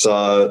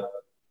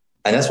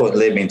that's what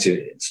led me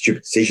into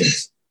stupid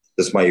decisions,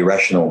 just my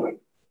irrational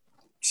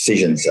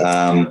decisions.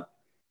 But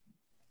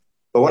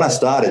when I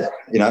started,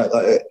 you talk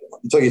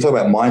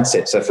about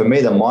mindset. So for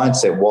me, the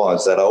mindset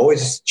was that I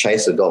always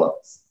chase a dollar,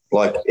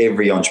 like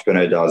every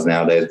entrepreneur does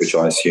nowadays, which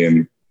I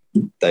assume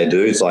they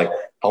do. It's like,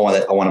 I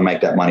want to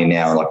make that money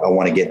now. Like, I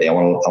want to get there. I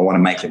want to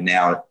make it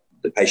now.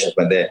 The patience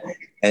went there.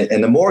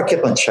 And the more I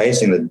kept on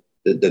chasing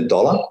the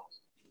dollar,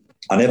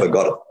 I never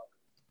got it.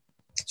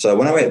 So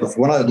when I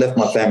left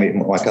my family,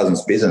 my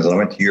cousin's business, and I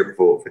went to Europe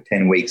for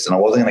 10 weeks, and I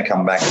wasn't going to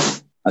come back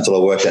until I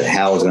worked out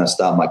how I was going to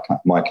start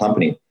my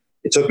company.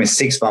 It took me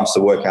 6 months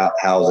to work out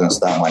how I was going to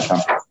start my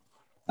company.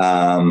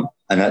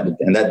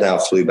 And that day I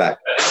flew back.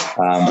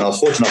 And I was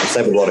fortunate enough to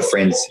stay with a lot of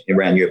friends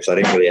around Europe, so I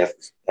didn't really have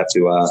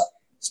to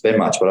spend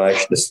much. But I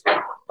actually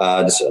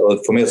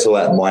for me, it's all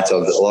about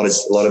mindset,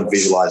 a lot of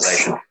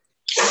visualization.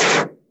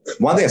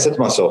 One thing I said to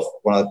myself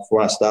when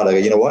I started, I go,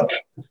 you know what?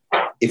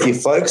 If you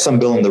focus on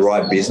building the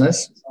right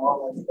business,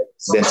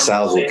 then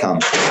sales will come.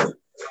 And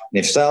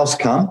if sales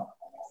come,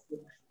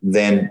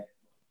 then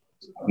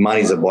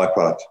money's a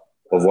byproduct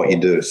of what you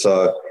do.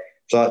 So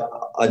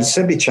I just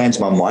simply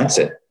changed my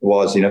mindset.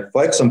 Was,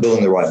 focus on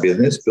building the right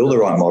business, build the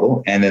right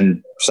model, and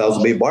then sales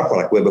will be a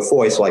byproduct. Where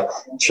before it's like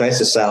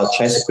chase a sale,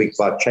 chase a quick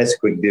buck, chase a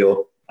quick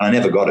deal, and I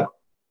never got it.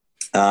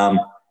 And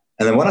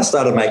then when I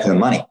started making the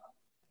money,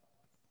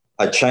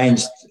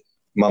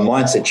 my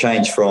mindset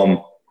changed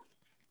from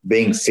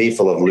being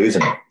fearful of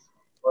losing it.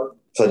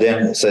 So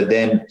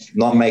then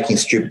not making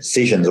stupid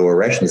decisions or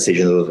irrational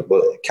decisions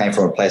came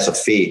from a place of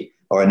fear.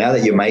 All right, now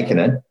that you're making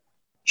it,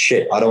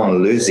 shit, I don't want to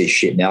lose this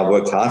shit. Now I've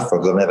worked hard for it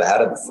because I've never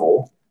had it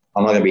before.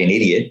 I'm not going to be an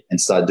idiot and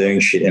start doing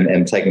shit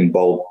and taking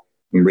bold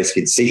and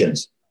risky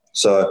decisions.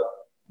 So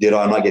did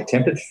I not get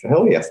tempted?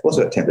 Hell yeah, of course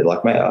I got tempted.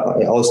 Like, mate,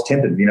 I was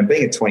tempted, being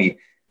at 20,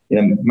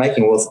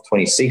 making wealth at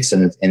 26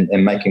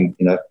 and making,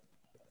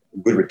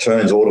 good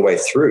returns all the way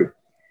through.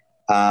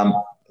 I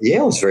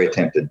was very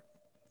tempted,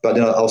 but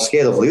I was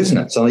scared of losing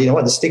it. So,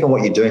 just stick on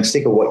what you're doing,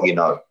 stick on what you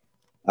know.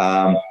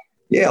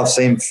 I've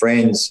seen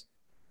friends,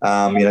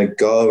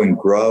 go and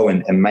grow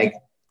and make,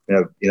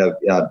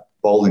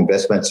 bold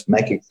investments,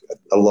 make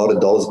a lot of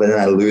dollars, but then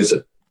they lose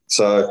it.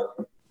 So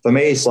for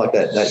me, it's like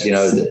that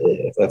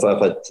if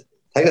I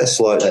take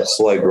that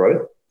slow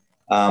growth,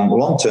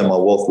 long term, my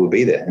wealth will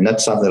be there. And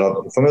that's something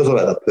that for me, it's all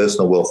about the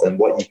personal wealth and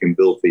what you can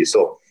build for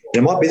yourself.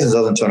 My business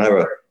doesn't turn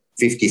over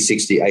 50,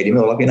 60, 80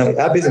 mil.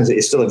 Our business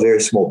is still a very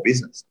small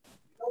business.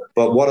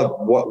 But what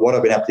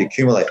I've been able to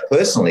accumulate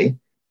personally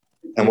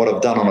and what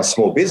I've done on a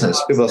small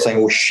business, people are saying,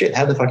 well, shit,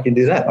 how the fuck can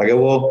you do that? I go,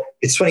 well,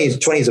 it's 20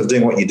 years of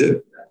doing what you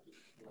do,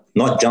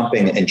 not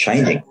jumping and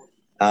changing.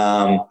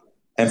 And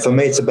for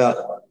me, it's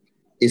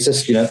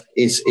just,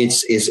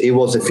 it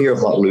was the fear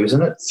of not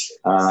losing it,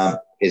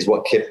 is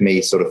what kept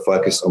me sort of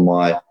focused on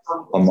my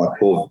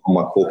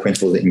core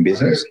principles in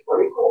business.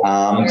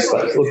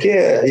 But look,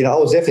 I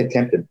was definitely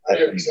tempted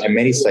at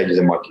many stages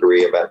in my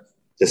career about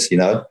just,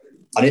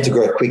 I need to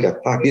grow quicker.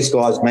 Fuck, this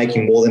guy's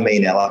making more than me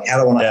now. Like,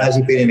 how's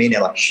he beating me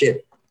now? Like,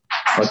 shit.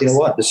 Like, you know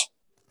what? Just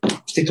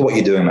stick to what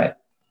you're doing, mate.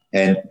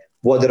 And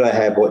what did I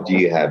have? What do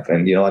you have?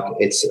 And,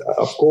 it's,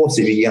 of course,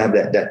 if you're going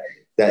to have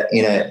that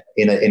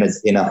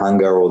inner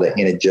hunger or the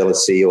inner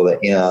jealousy or the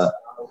inner,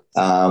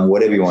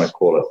 whatever you want to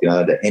call it,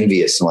 the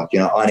envious, like,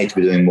 I need to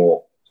be doing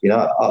more.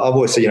 I've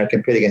always said,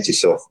 compete against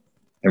yourself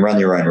and run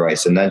your own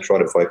race and don't try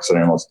to focus on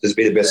anyone else. Just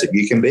be the best that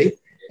you can be.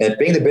 And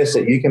being the best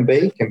that you can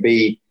be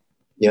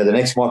the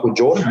next Michael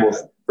Jordan.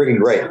 Well, freaking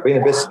great. Being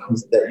the best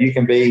that you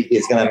can be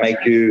is going to make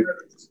you,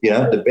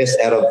 the best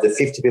out of the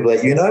 50 people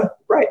that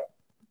great.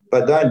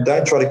 But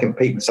don't try to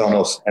compete with someone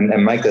else and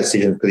make that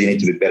decision because you need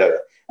to be better.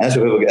 And that's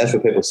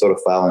where people sort of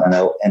fail and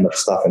they'll end up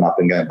stuffing up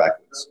and going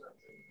backwards.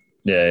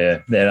 Yeah.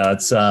 No,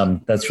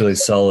 that's really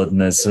solid, and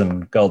there's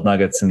some gold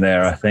nuggets in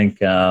there, I think.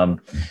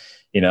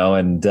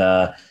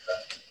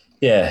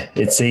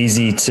 It's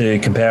easy to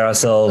compare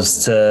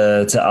ourselves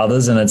to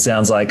others, and it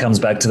sounds like it comes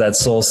back to that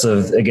source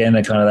of, again,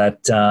 a kind of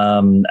that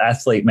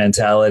athlete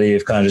mentality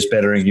of kind of just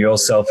bettering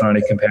yourself and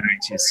only comparing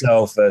to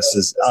yourself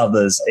versus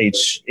others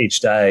each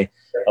day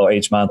or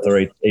each month or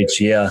each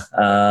year.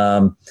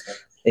 I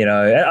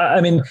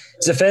mean,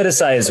 is it fair to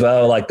say as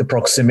well, like the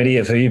proximity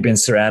of who you've been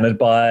surrounded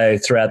by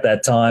throughout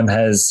that time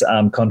has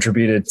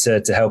contributed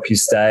to help you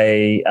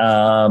stay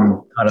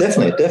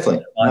definitely.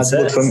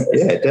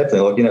 Definitely.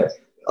 Like,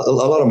 a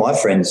lot of my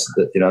friends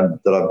that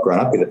I've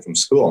grown up with from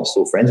school, I'm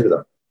still friends with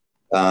them.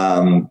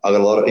 I got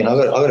a lot of, I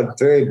got a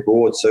very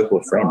broad circle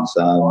of friends.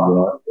 I've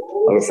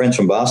got friends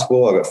from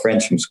basketball. I've got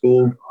friends from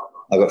school.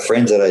 I've got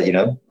friends that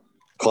are,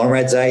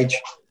 Conrad's age.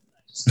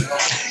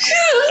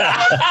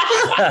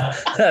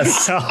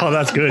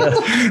 That's good.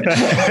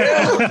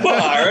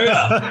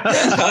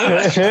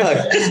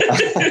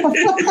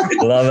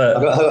 Love it.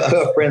 I've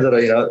got friends that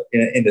are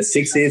in the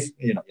 60s.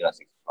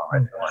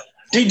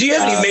 Do you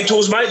have any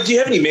mentors, mate? Do you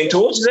have any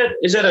mentors?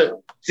 Is that a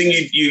thing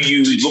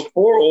you look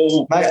for?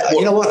 Or mate,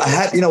 you know what?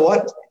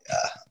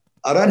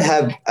 I don't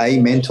have a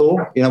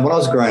mentor. When I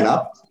was growing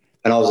up,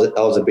 and I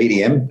was a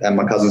BDM at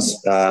my cousin's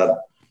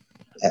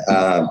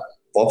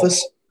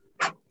office.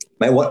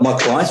 Mate, my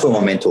clients were my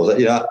mentors.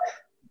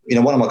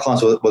 One of my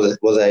clients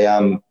was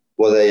a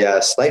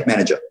state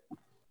manager.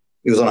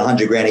 He was on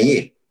 $100,000 a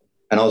year,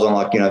 and I was on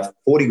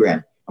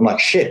 $40,000. I'm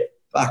like, shit,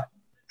 fuck.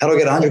 How do I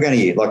get $100,000 a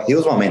year? Like, he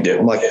was my mentor.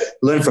 I'm like,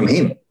 learn from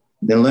him.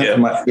 Then learn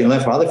from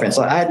other friends.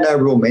 Like, I had no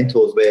real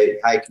mentors where,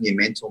 hey, can you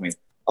mentor me?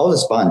 I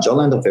was a sponge. I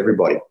learned off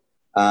everybody.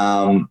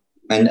 And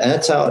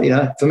that's how,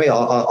 for me,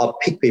 I'll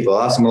pick people.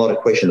 I ask them a lot of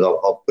questions.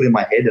 I'll put in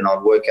my head and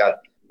I'll work out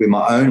with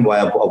my own way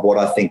of what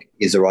I think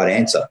is the right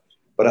answer.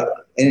 But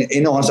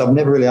in honesty, I've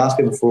never really asked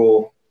people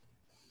before,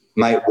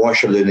 mate, why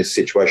should I do in this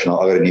situation? I've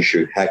got an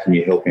issue. How can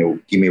you help me or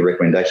give me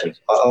recommendations?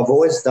 I've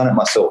always done it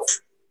myself.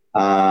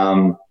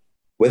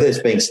 Whether it's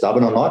being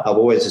stubborn or not, I've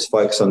always just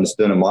focused on just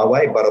doing it my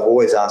way, but I've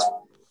always asked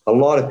a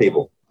lot of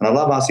people, and I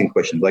love asking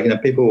questions. Like,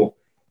 people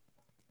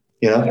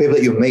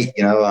that you meet,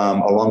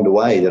 along the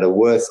way that are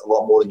worth a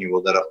lot more than you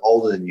or that are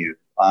older than you.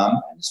 I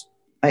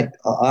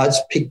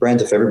just pick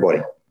brands off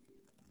everybody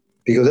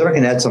because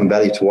everyone can add some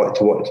value to what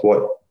to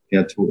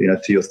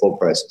your thought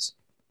process.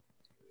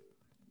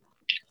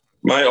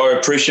 Mate, I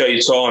appreciate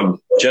your time,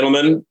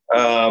 gentlemen.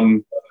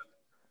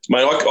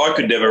 Mate, I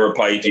could never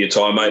repay you for your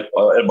time, mate.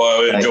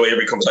 I enjoy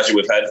every conversation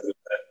we've had.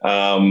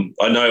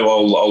 I know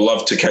I'll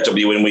love to catch up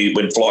with you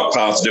when flight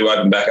paths do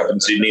open back up in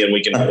Sydney, and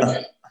we can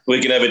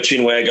have a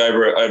chin wag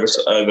over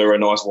a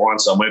nice wine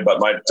somewhere.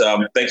 But mate,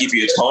 thank you for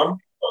your time.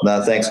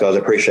 No, thanks, guys. I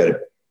appreciate it.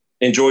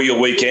 Enjoy your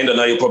weekend. I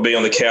know you'll probably be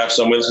on the couch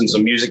somewhere listening to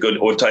some music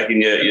or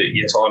taking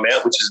your time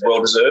out, which is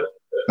well deserved.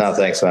 No,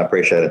 thanks, man. I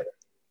appreciate it.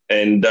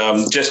 And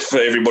just for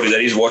everybody that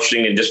is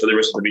watching, and just for the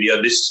rest of the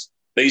video, these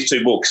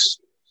two books.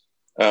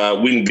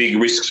 Win Big,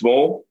 Risk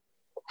Small,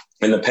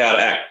 and The Power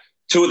to Act.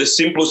 Two of the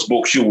simplest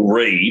books you'll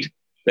read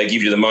that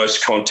give you the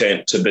most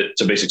content to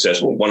be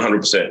successful.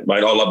 100%,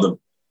 mate. I love them.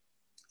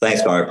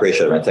 Thanks, man. I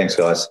appreciate it, man. Thanks,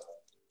 guys.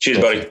 Cheers,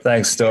 buddy.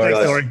 Thanks, Story.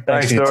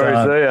 Thanks, Story.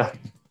 See ya.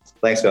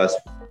 Thanks, guys.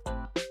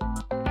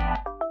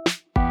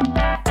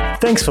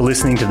 Thanks for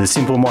listening to the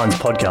Simple Minds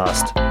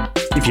podcast.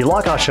 If you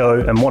like our show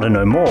and want to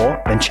know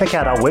more, then check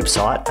out our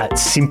website at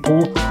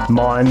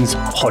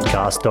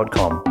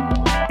simplemindspodcast.com.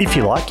 If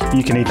you like,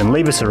 you can even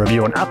leave us a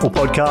review on Apple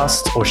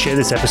Podcasts or share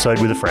this episode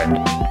with a friend.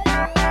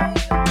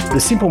 The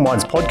Simple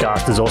Minds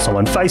podcast is also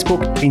on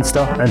Facebook,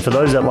 Insta, and for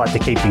those that like to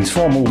keep things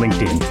formal,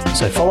 LinkedIn.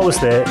 So follow us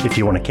there if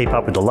you want to keep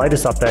up with the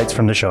latest updates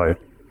from the show.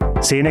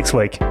 See you next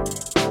week.